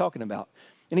 what's he talking about?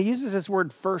 And he uses this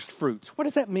word first fruits. What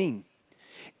does that mean?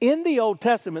 In the Old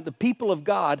Testament, the people of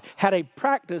God had a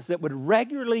practice that would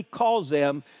regularly cause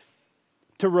them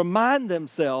to remind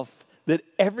themselves that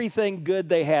everything good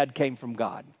they had came from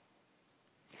God.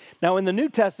 Now, in the New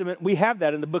Testament, we have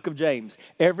that in the book of James.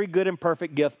 Every good and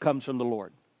perfect gift comes from the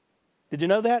Lord. Did you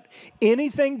know that?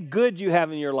 Anything good you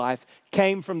have in your life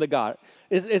came from the God.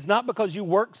 It's not because you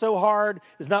work so hard.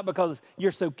 It's not because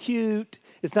you're so cute.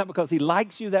 It's not because He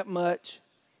likes you that much.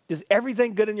 Just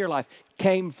everything good in your life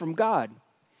came from God.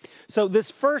 So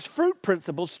this first fruit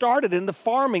principle started in the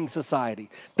farming society.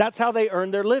 That's how they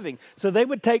earned their living. So they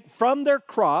would take from their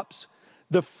crops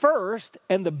the first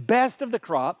and the best of the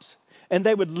crops, and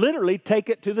they would literally take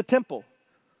it to the temple.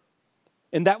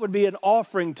 And that would be an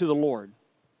offering to the Lord.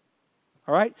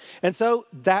 All right? And so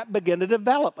that began to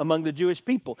develop among the Jewish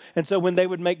people. And so when they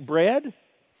would make bread,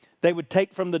 they would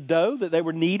take from the dough that they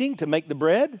were kneading to make the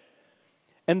bread,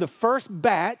 and the first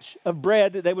batch of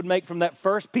bread that they would make from that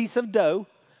first piece of dough,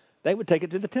 they would take it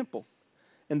to the temple,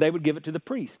 and they would give it to the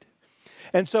priest.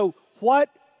 And so what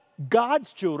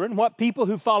God's children, what people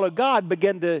who follow God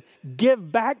began to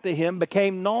give back to Him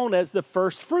became known as the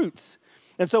first fruits.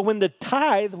 And so when the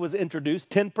tithe was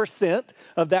introduced, 10%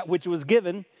 of that which was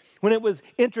given When it was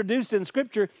introduced in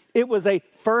Scripture, it was a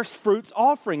first fruits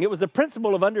offering. It was a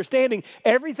principle of understanding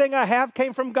everything I have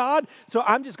came from God, so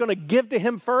I'm just going to give to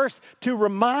Him first to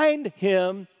remind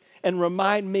Him and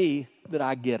remind me that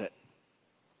I get it.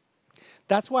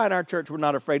 That's why in our church we're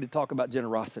not afraid to talk about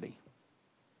generosity.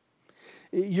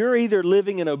 You're either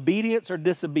living in obedience or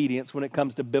disobedience when it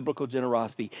comes to biblical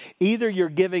generosity. Either you're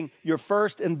giving your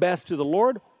first and best to the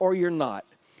Lord or you're not.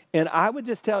 And I would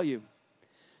just tell you,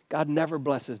 God never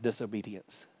blesses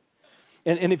disobedience.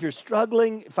 And if you're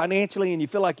struggling financially and you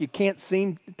feel like you can't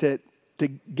seem to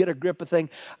get a grip of things,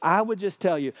 I would just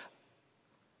tell you,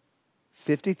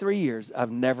 53 years,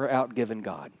 I've never outgiven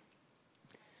God.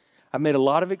 I've made a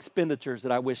lot of expenditures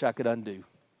that I wish I could undo.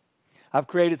 I've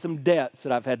created some debts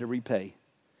that I've had to repay.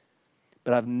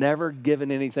 But I've never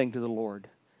given anything to the Lord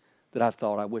that I've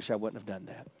thought, I wish I wouldn't have done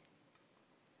that.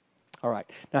 All right.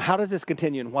 Now, how does this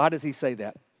continue and why does he say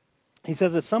that? He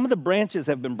says, if some of the branches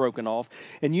have been broken off,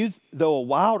 and you, though a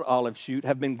wild olive shoot,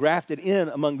 have been grafted in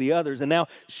among the others, and now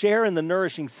share in the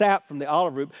nourishing sap from the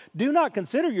olive root, do not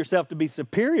consider yourself to be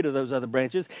superior to those other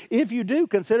branches. If you do,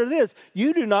 consider this: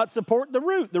 you do not support the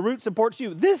root supports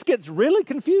you. This gets really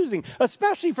confusing,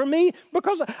 especially for me,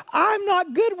 because I'm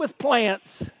not good with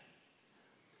plants.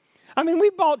 I mean,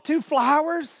 we bought 2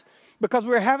 flowers because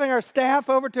we were having our staff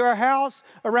over to our house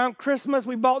around Christmas.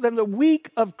 We bought them the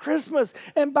week of Christmas,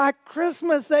 and by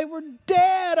Christmas they were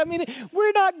dead. I mean,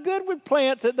 we're not good with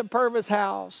plants at the Purvis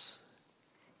house.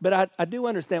 But I do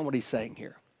understand what he's saying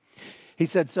here. He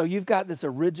said, so you've got this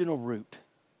original root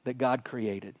that God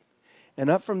created. And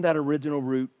up from that original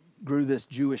root grew this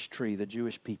Jewish tree, the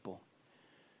Jewish people.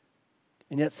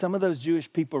 And yet some of those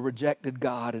Jewish people rejected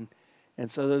God,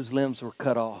 and so those limbs were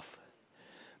cut off.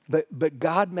 But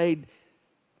God made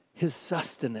His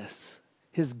sustenance,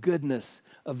 His goodness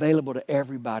available to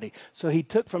everybody. So He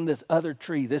took from this other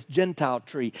tree, this Gentile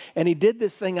tree, and He did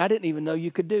this thing I didn't even know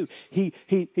you could do. He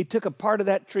took a part of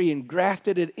that tree and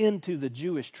grafted it into the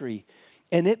Jewish tree,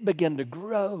 and it began to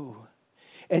grow.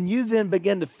 And you then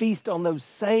begin to feast on those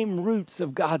same roots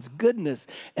of God's goodness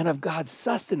and of God's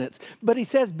sustenance. But He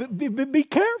says, be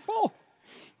careful.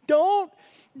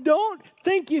 Don't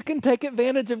think you can take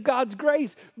advantage of God's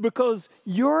grace, because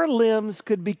your limbs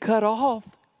could be cut off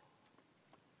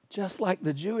just like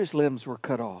the Jewish limbs were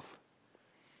cut off.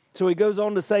 So he goes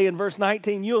on to say in verse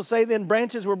 19, you'll say then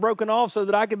branches were broken off so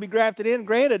that I could be grafted in.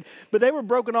 Granted, but they were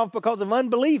broken off because of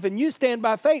unbelief, and you stand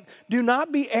by faith. Do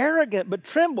not be arrogant, but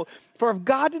tremble. For if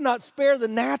God did not spare the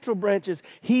natural branches,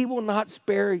 He will not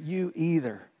spare you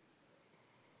either.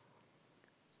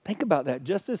 Think about that.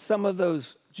 Just as some of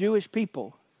those Jewish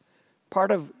people,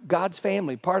 part of God's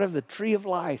family, part of the tree of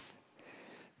life,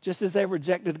 just as they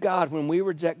rejected God, when we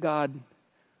reject God,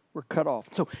 we're cut off.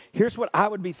 So here's what I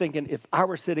would be thinking if I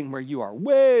were sitting where you are.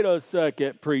 Wait a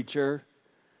second, preacher.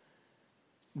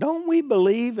 Don't we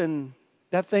believe in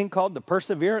that thing called the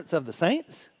perseverance of the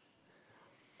saints?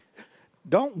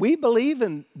 Don't we believe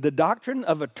in the doctrine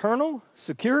of eternal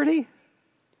security?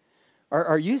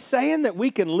 Are you saying that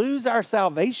we can lose our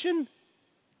salvation?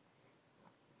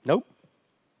 Nope.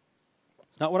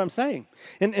 Not what I'm saying.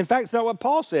 In fact, it's not what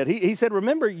Paul said. He said,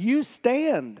 remember, you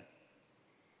stand.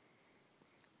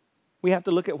 We have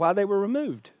to look at why they were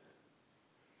removed.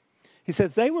 He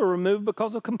says they were removed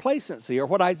because of complacency, or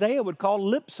what Isaiah would call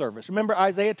lip service. Remember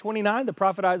Isaiah 29, the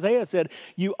prophet Isaiah said,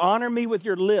 you honor me with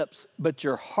your lips, but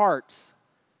your hearts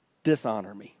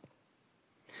dishonor me.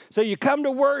 So you come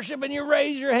to worship and you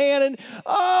raise your hand and,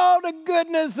 oh, the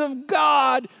goodness of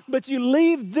God. But you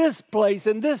leave this place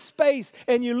and this space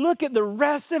and you look at the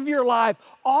rest of your life,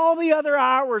 all the other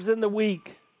hours in the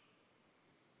week,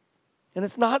 and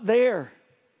it's not there.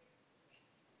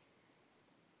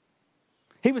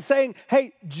 He was saying,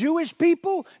 hey, Jewish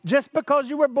people, just because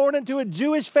you were born into a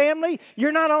Jewish family,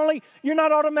 you're not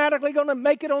automatically going to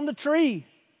make it on the tree.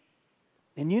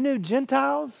 And you knew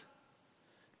Gentiles,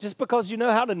 just because you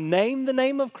know how to name the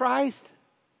name of Christ,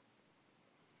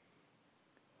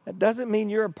 that doesn't mean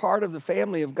you're a part of the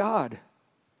family of God.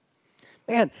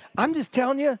 Man, I'm just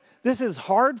telling you, this is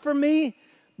hard for me,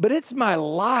 but it's my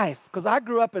life, because I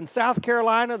grew up in South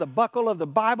Carolina, the buckle of the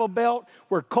Bible Belt,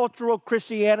 where cultural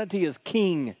Christianity is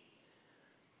king.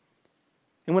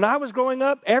 And when I was growing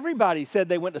up, everybody said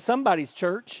they went to somebody's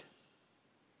church.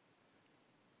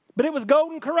 But it was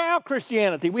Golden Corral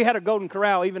Christianity. We had a Golden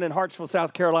Corral even in Hartsville,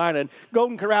 South Carolina. And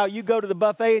Golden Corral, you go to the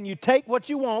buffet and you take what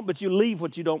you want, but you leave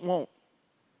what you don't want.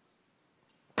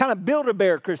 Kind of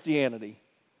Build-A-Bear Christianity.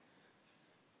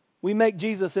 We make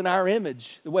Jesus in our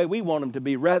image, the way we want Him to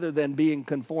be, rather than being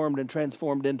conformed and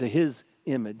transformed into His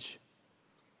image.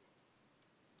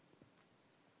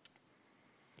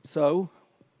 So,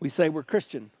 we say we're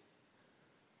Christian.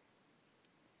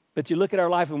 But you look at our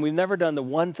life and we've never done the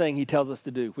one thing he tells us to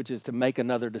do, which is to make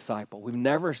another disciple. We've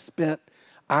never spent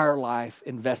our life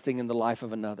investing in the life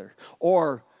of another.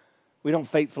 Or we don't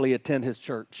faithfully attend his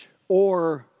church.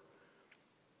 Or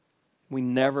we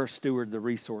never steward the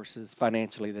resources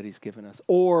financially that he's given us.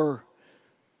 Or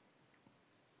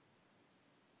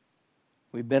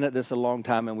we've been at this a long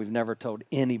time and we've never told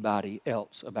anybody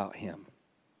else about him.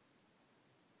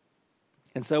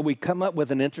 And so we come up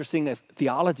with an interesting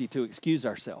theology to excuse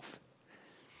ourselves.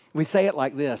 We say it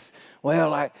like this: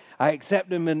 well, I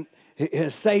accept him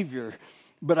as Savior,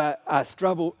 but I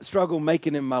struggle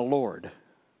making him my Lord.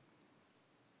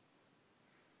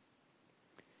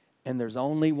 And there's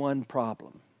only one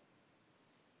problem.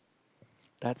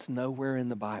 That's nowhere in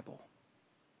the Bible.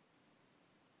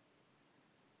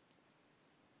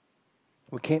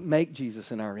 We can't make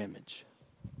Jesus in our image.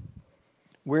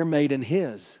 We're made in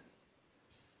his.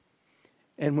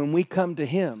 And when we come to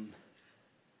him,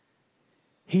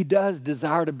 he does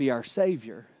desire to be our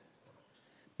Savior,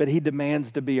 but he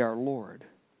demands to be our Lord.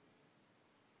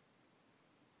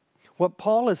 What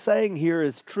Paul is saying here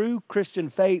is true Christian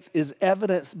faith is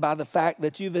evidenced by the fact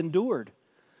that you've endured,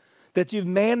 that you've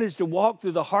managed to walk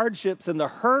through the hardships and the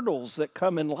hurdles that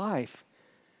come in life.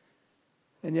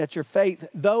 And yet your faith,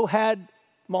 though had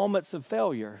moments of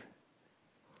failure,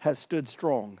 has stood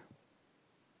strong.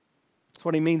 That's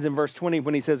what he means in verse 20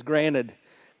 when he says, granted,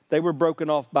 they were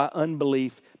broken off by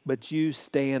unbelief, but you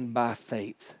stand by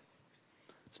faith.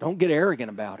 So don't get arrogant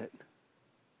about it,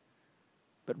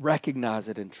 but recognize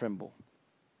it and tremble.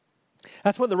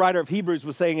 That's what the writer of Hebrews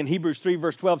was saying in Hebrews 3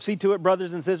 verse 12. See to it,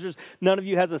 brothers and sisters, none of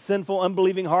you has a sinful,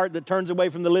 unbelieving heart that turns away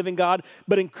from the living God,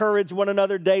 but encourage one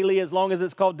another daily as long as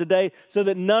it's called today, so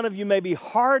that none of you may be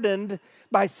hardened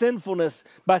by sinfulness,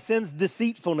 by sin's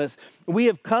deceitfulness. We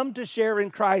have come to share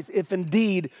in Christ if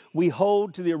indeed we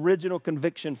hold to the original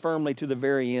conviction firmly to the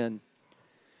very end.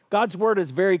 God's word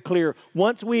is very clear.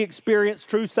 Once we experience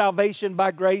true salvation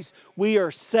by grace, we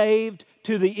are saved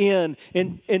to the end.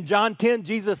 In John 10,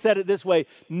 Jesus said it this way: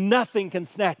 nothing can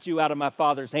snatch you out of my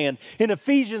Father's hand. In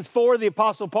Ephesians 4, the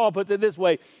Apostle Paul puts it this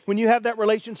way: when you have that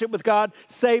relationship with God,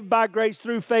 saved by grace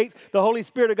through faith, the Holy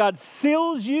Spirit of God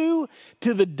seals you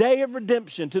to the day of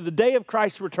redemption, to the day of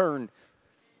Christ's return.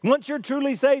 Once you're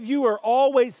truly saved, you are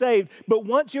always saved. But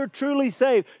once you're truly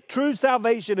saved, true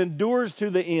salvation endures to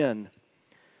the end.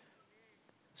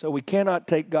 So we cannot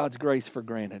take God's grace for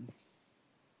granted.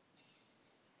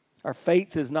 Our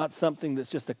faith is not something that's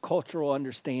just a cultural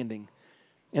understanding,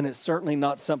 and it's certainly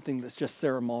not something that's just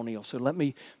ceremonial. So let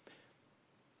me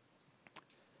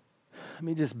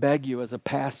just beg you, as a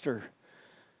pastor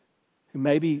who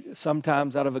maybe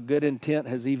sometimes out of a good intent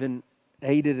has even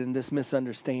aided in this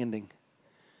misunderstanding.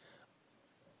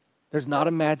 There's not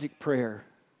a magic prayer.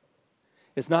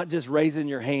 It's not just raising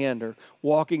your hand or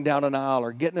walking down an aisle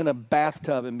or getting in a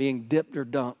bathtub and being dipped or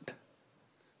dunked.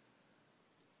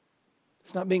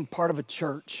 It's not being part of a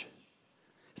church.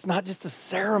 It's not just a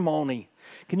ceremony.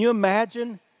 Can you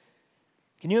imagine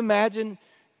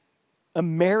a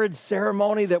marriage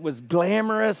ceremony that was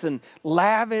glamorous and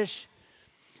lavish?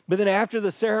 But then after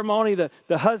the ceremony,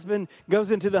 the husband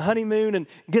goes into the honeymoon and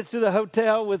gets to the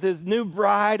hotel with his new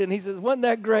bride. And he says, wasn't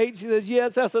that great? She says,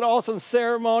 yes, that's an awesome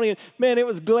ceremony. And man, it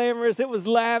was glamorous. It was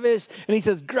lavish. And he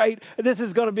says, great, this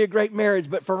is going to be a great marriage.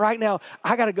 But for right now,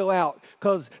 I got to go out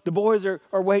because the boys are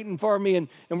waiting for me. And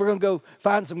we're going to go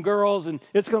find some girls. And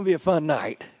it's going to be a fun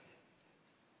night.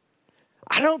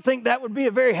 I don't think that would be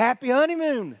a very happy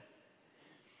honeymoon.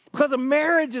 Because a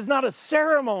marriage is not a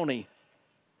ceremony.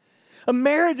 A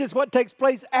marriage is what takes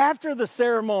place after the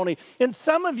ceremony. And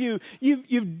some of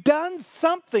you've done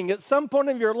something at some point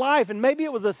in your life, and maybe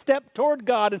it was a step toward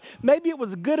God, and maybe it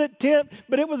was a good attempt,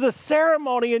 but it was a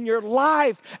ceremony in your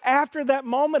life after that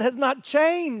moment has not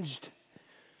changed.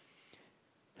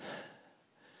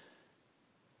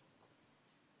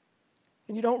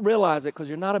 And you don't realize it because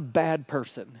you're not a bad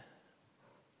person,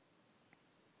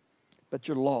 but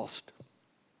you're lost.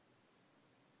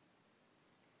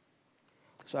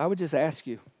 So I would just ask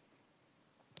you,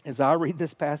 as I read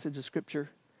this passage of Scripture,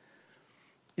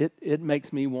 it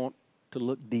makes me want to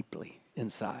look deeply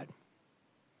inside.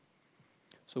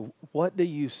 So what do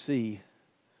you see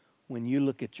when you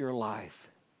look at your life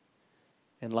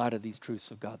in light of these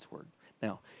truths of God's Word?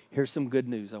 Now, here's some good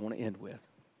news I want to end with.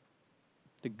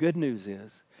 The good news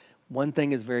is, one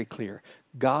thing is very clear.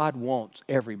 God wants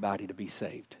everybody to be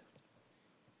saved.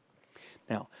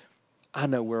 Now, I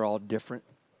know we're all different.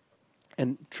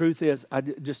 And truth is,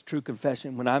 just true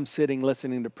confession, when I'm sitting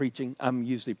listening to preaching, I'm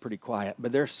usually pretty quiet.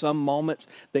 But there's some moments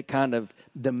that kind of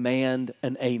demand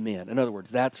an amen. In other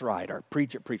words, that's right, or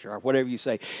preach it, preacher, or whatever you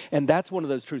say. And that's one of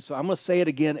those truths. So I'm going to say it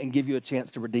again and give you a chance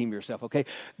to redeem yourself, okay?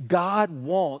 God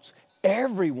wants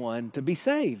everyone to be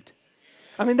saved.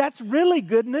 I mean, that's really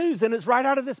good news, and it's right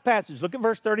out of this passage. Look at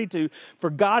verse 32.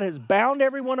 For God has bound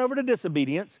everyone over to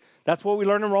disobedience. That's what we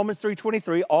learn in Romans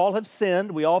 3:23. All have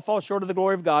sinned. We all fall short of the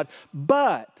glory of God.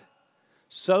 But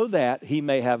so that he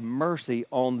may have mercy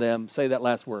on them. Say that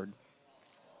last word.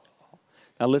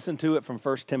 Now listen to it from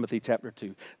 1 Timothy chapter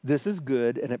 2. This is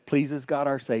good, and it pleases God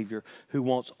our Savior, who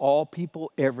wants all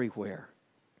people everywhere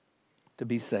to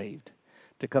be saved,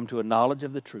 to come to a knowledge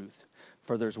of the truth.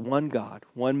 For there's one God,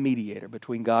 one mediator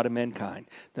between God and mankind,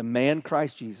 the man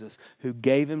Christ Jesus, who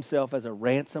gave himself as a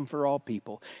ransom for all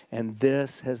people, and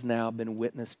this has now been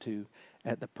witnessed to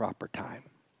at the proper time.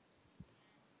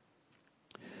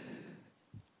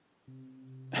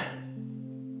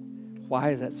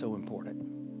 Why is that so important?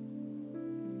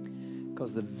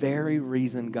 Because the very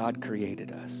reason God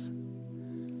created us,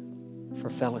 for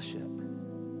fellowship,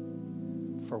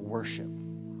 for worship,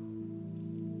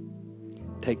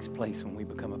 takes place when we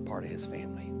become a part of his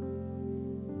family.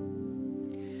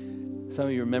 Some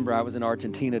of you remember I was in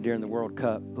Argentina during the World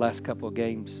Cup, last couple of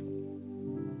games.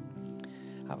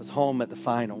 I was home at the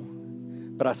final,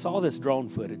 but I saw this drone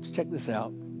footage. Check this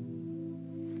out.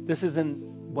 This is in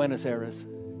Buenos Aires.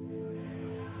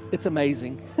 It's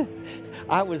amazing.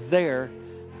 I was there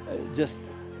just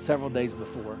several days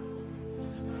before.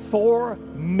 4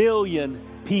 million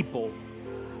people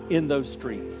in those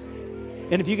streets.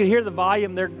 And if you could hear the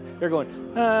volume, they're going,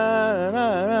 ah,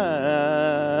 nah,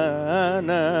 nah,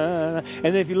 nah. And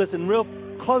then if you listen real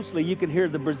closely, you can hear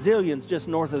the Brazilians just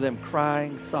north of them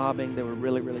crying, sobbing. They were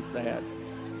really, really sad.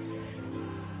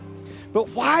 But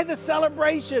why the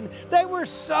celebration? They were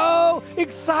so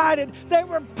excited. They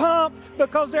were pumped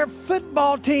because their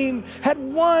football team had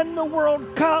won the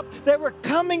World Cup. They were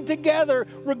coming together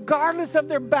regardless of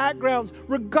their backgrounds,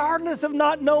 regardless of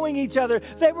not knowing each other.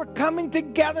 They were coming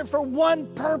together for one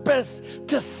purpose,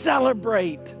 to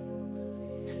celebrate.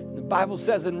 The Bible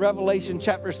says in Revelation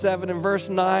chapter 7 and verse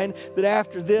 9 that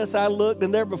after this I looked,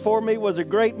 and there before me was a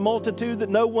great multitude that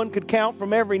no one could count,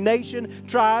 from every nation,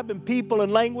 tribe, and people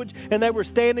and language. And they were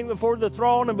standing before the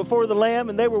throne and before the Lamb,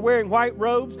 and they were wearing white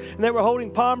robes, and they were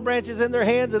holding palm branches in their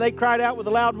hands, and they cried out with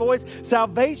a loud voice,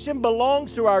 "Salvation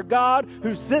belongs to our God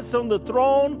who sits on the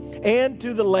throne and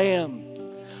to the Lamb."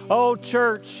 Oh,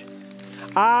 church,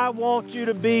 I want you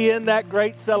to be in that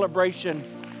great celebration.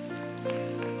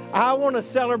 I want to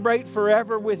celebrate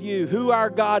forever with you who our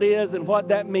God is and what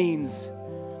that means.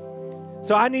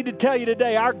 So I need to tell you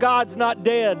today, our God's not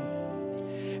dead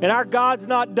and our God's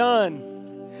not done,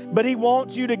 but he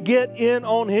wants you to get in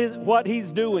on what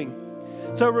he's doing.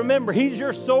 So remember, he's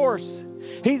your source.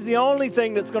 He's the only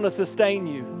thing that's going to sustain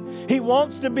you. He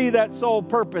wants to be that sole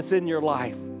purpose in your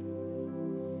life.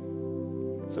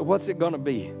 So what's it going to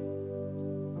be?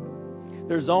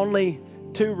 There's only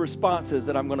 2 responses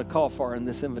that I'm going to call for in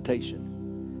this invitation.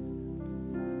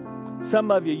 Some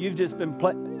of you, you've just been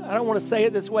I don't want to say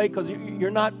it this way because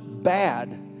you're not bad,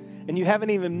 and you haven't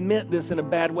even meant this in a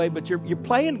bad way, but you're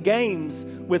playing games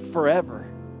with forever.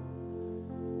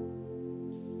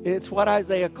 It's what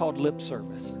Isaiah called lip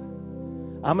service.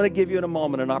 I'm going to give you in a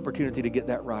moment an opportunity to get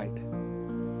that right.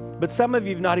 But some of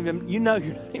you you're not even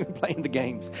playing the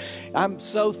games. I'm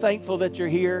so thankful that you're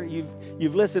here.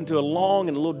 You've listened to a long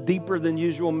and a little deeper than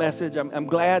usual message. I'm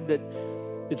glad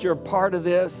that you're a part of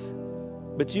this,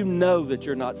 but you know that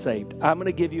you're not saved. I'm going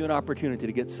to give you an opportunity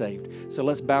to get saved. So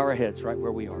let's bow our heads right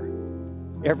where we are.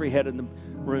 Every head in the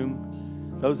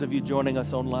room, those of you joining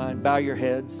us online, bow your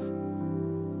heads.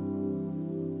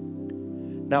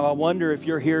 Now I wonder if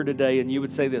you're here today and you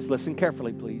would say this. Listen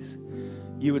carefully, please.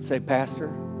 You would say,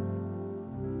 "Pastor,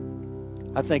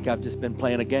 I think I've just been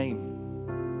playing a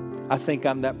game. I think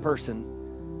I'm that person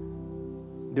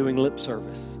doing lip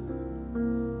service.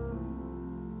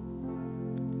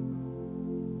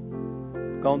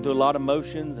 Gone through a lot of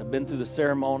motions. I've been through the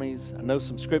ceremonies. I know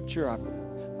some scripture. I've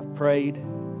prayed.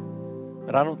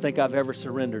 But I don't think I've ever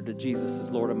surrendered to Jesus as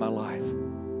Lord of my life.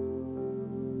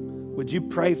 Would you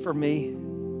pray for me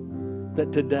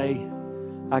that today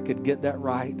I could get that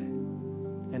right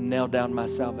and nail down my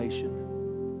salvation?"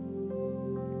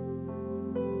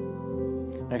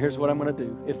 Now here's what I'm going to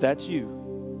do. If that's you,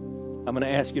 I'm going to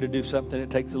ask you to do something that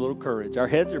takes a little courage. Our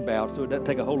heads are bowed, so it doesn't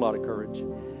take a whole lot of courage.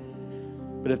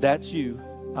 But if that's you,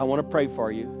 I want to pray for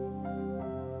you.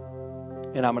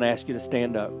 And I'm going to ask you to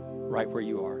stand up right where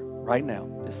you are, right now.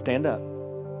 Just stand up.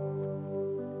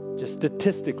 Just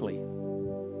statistically,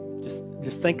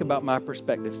 Just think about my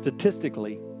perspective.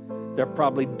 Statistically, there are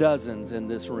probably dozens in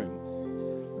this room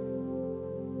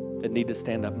that need to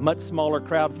stand up. Much smaller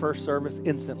crowd, first service,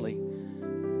 instantly.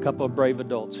 A couple of brave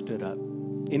adults stood up.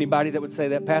 Anybody that would say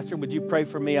that, Pastor, would you pray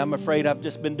for me? I'm afraid I've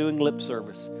just been doing lip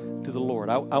service to the Lord.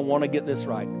 I want to get this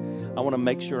right. I want to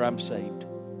make sure I'm saved.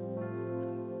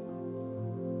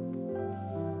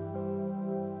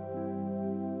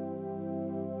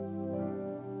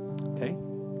 Okay?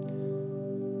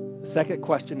 The second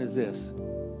question is this.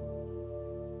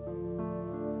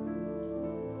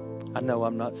 I know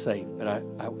I'm not saved, but I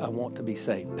want to be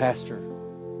saved. Pastor,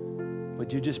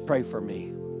 would you just pray for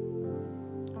me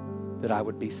that I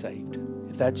would be saved?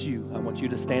 If that's you, I want you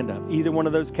to stand up. Either one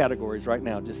of those categories right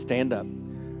now, just stand up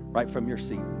right from your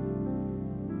seat.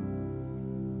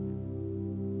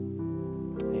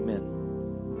 Amen.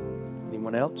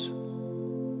 Anyone else?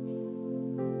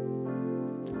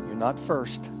 You're not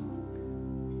first.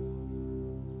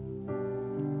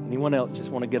 Anyone else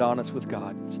just want to get honest with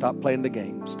God? Stop playing the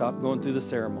game. Stop going through the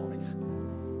ceremonies.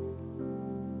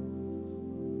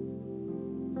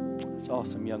 That's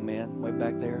awesome, young man. Way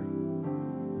back there.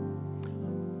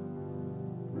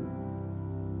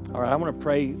 All right, I want to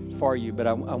pray for you, but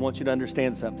I want you to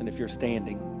understand something if you're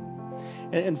standing.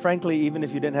 And frankly, even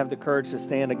if you didn't have the courage to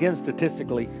stand, again,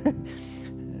 statistically,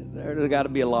 there's got to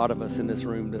be a lot of us in this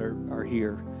room that are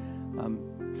here.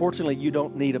 Fortunately, you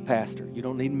don't need a pastor. You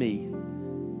don't need me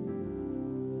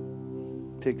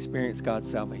to experience God's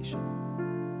salvation.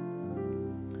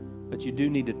 But you do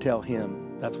need to tell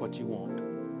Him that's what you want.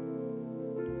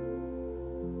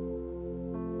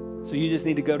 So you just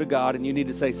need to go to God and you need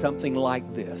to say something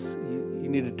like this. You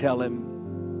need to tell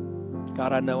Him,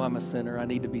 God, I know I'm a sinner. I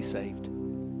need to be saved.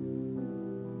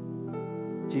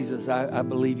 Jesus, I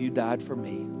believe you died for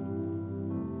me.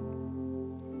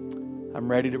 I'm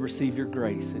ready to receive your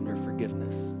grace and your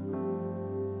forgiveness.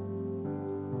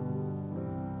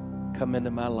 Come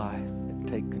into my life and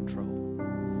take control.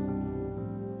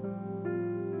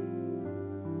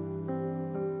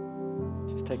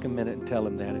 Just take a minute and tell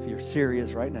Him that. If you're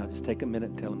serious right now, just take a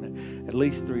minute and tell Him that. At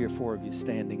least 3 or 4 of you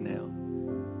standing now.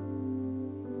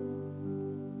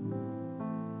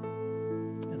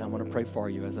 And I want to pray for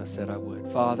you as I said I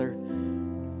would. Father,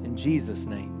 in Jesus'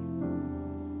 name,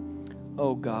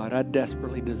 oh God, I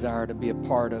desperately desire to be a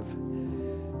part of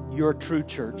your true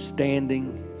church,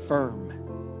 standing firm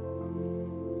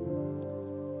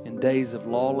in days of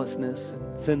lawlessness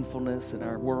and sinfulness in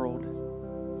our world.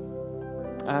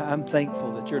 I'm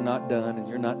thankful that you're not done and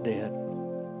you're not dead.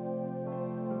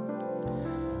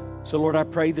 So Lord, I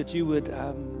pray that you would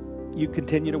you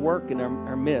continue to work in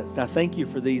our midst. I thank you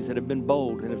for these that have been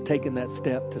bold and have taken that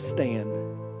step to stand.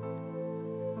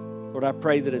 Lord, I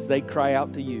pray that as they cry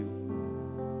out to you,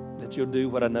 that you'll do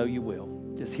what I know you will.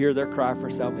 Just hear their cry for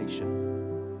salvation.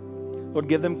 Lord,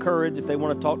 give them courage if they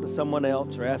want to talk to someone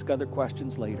else or ask other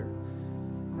questions later.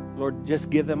 Lord, just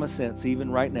give them a sense,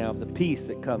 even right now, of the peace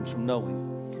that comes from knowing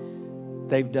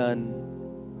they've done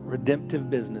redemptive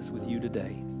business with you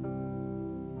today.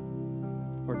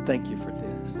 Lord, thank you for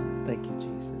this. Thank you,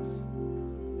 Jesus.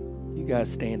 You guys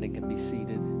standing can be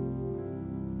seated.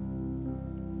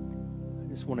 I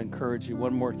just want to encourage you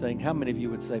one more thing. How many of you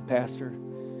would say, Pastor,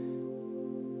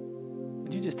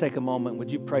 would you just take a moment? Would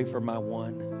you pray for my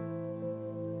one?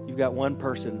 You've got one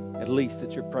person at least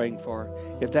that you're praying for.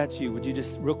 If that's you, would you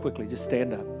just real quickly just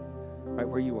stand up right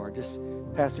where you are? Just,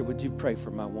 Pastor, would you pray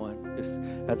for my one? Just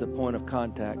as a point of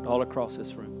contact all across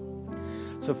this room.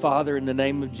 So Father, in the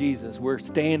name of Jesus, we're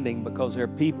standing because there are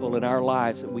people in our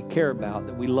lives that we care about,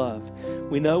 that we love.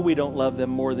 We know we don't love them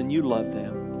more than you love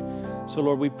them. So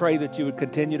Lord, we pray that you would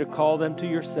continue to call them to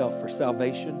yourself for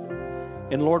salvation.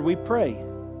 And Lord, we pray.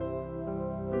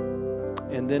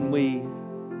 And then we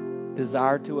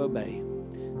desire to obey,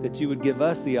 that you would give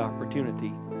us the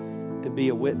opportunity to be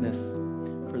a witness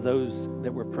for those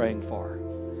that we're praying for.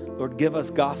 Lord, give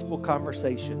us gospel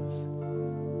conversations,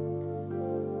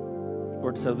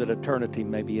 Lord, so that eternity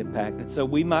may be impacted, so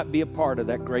we might be a part of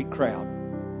that great crowd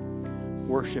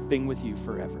worshiping with you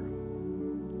forever.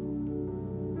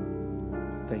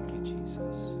 Thank you,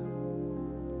 Jesus.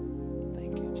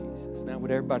 Thank you, Jesus. Now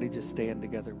would everybody just stand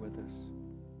together with us?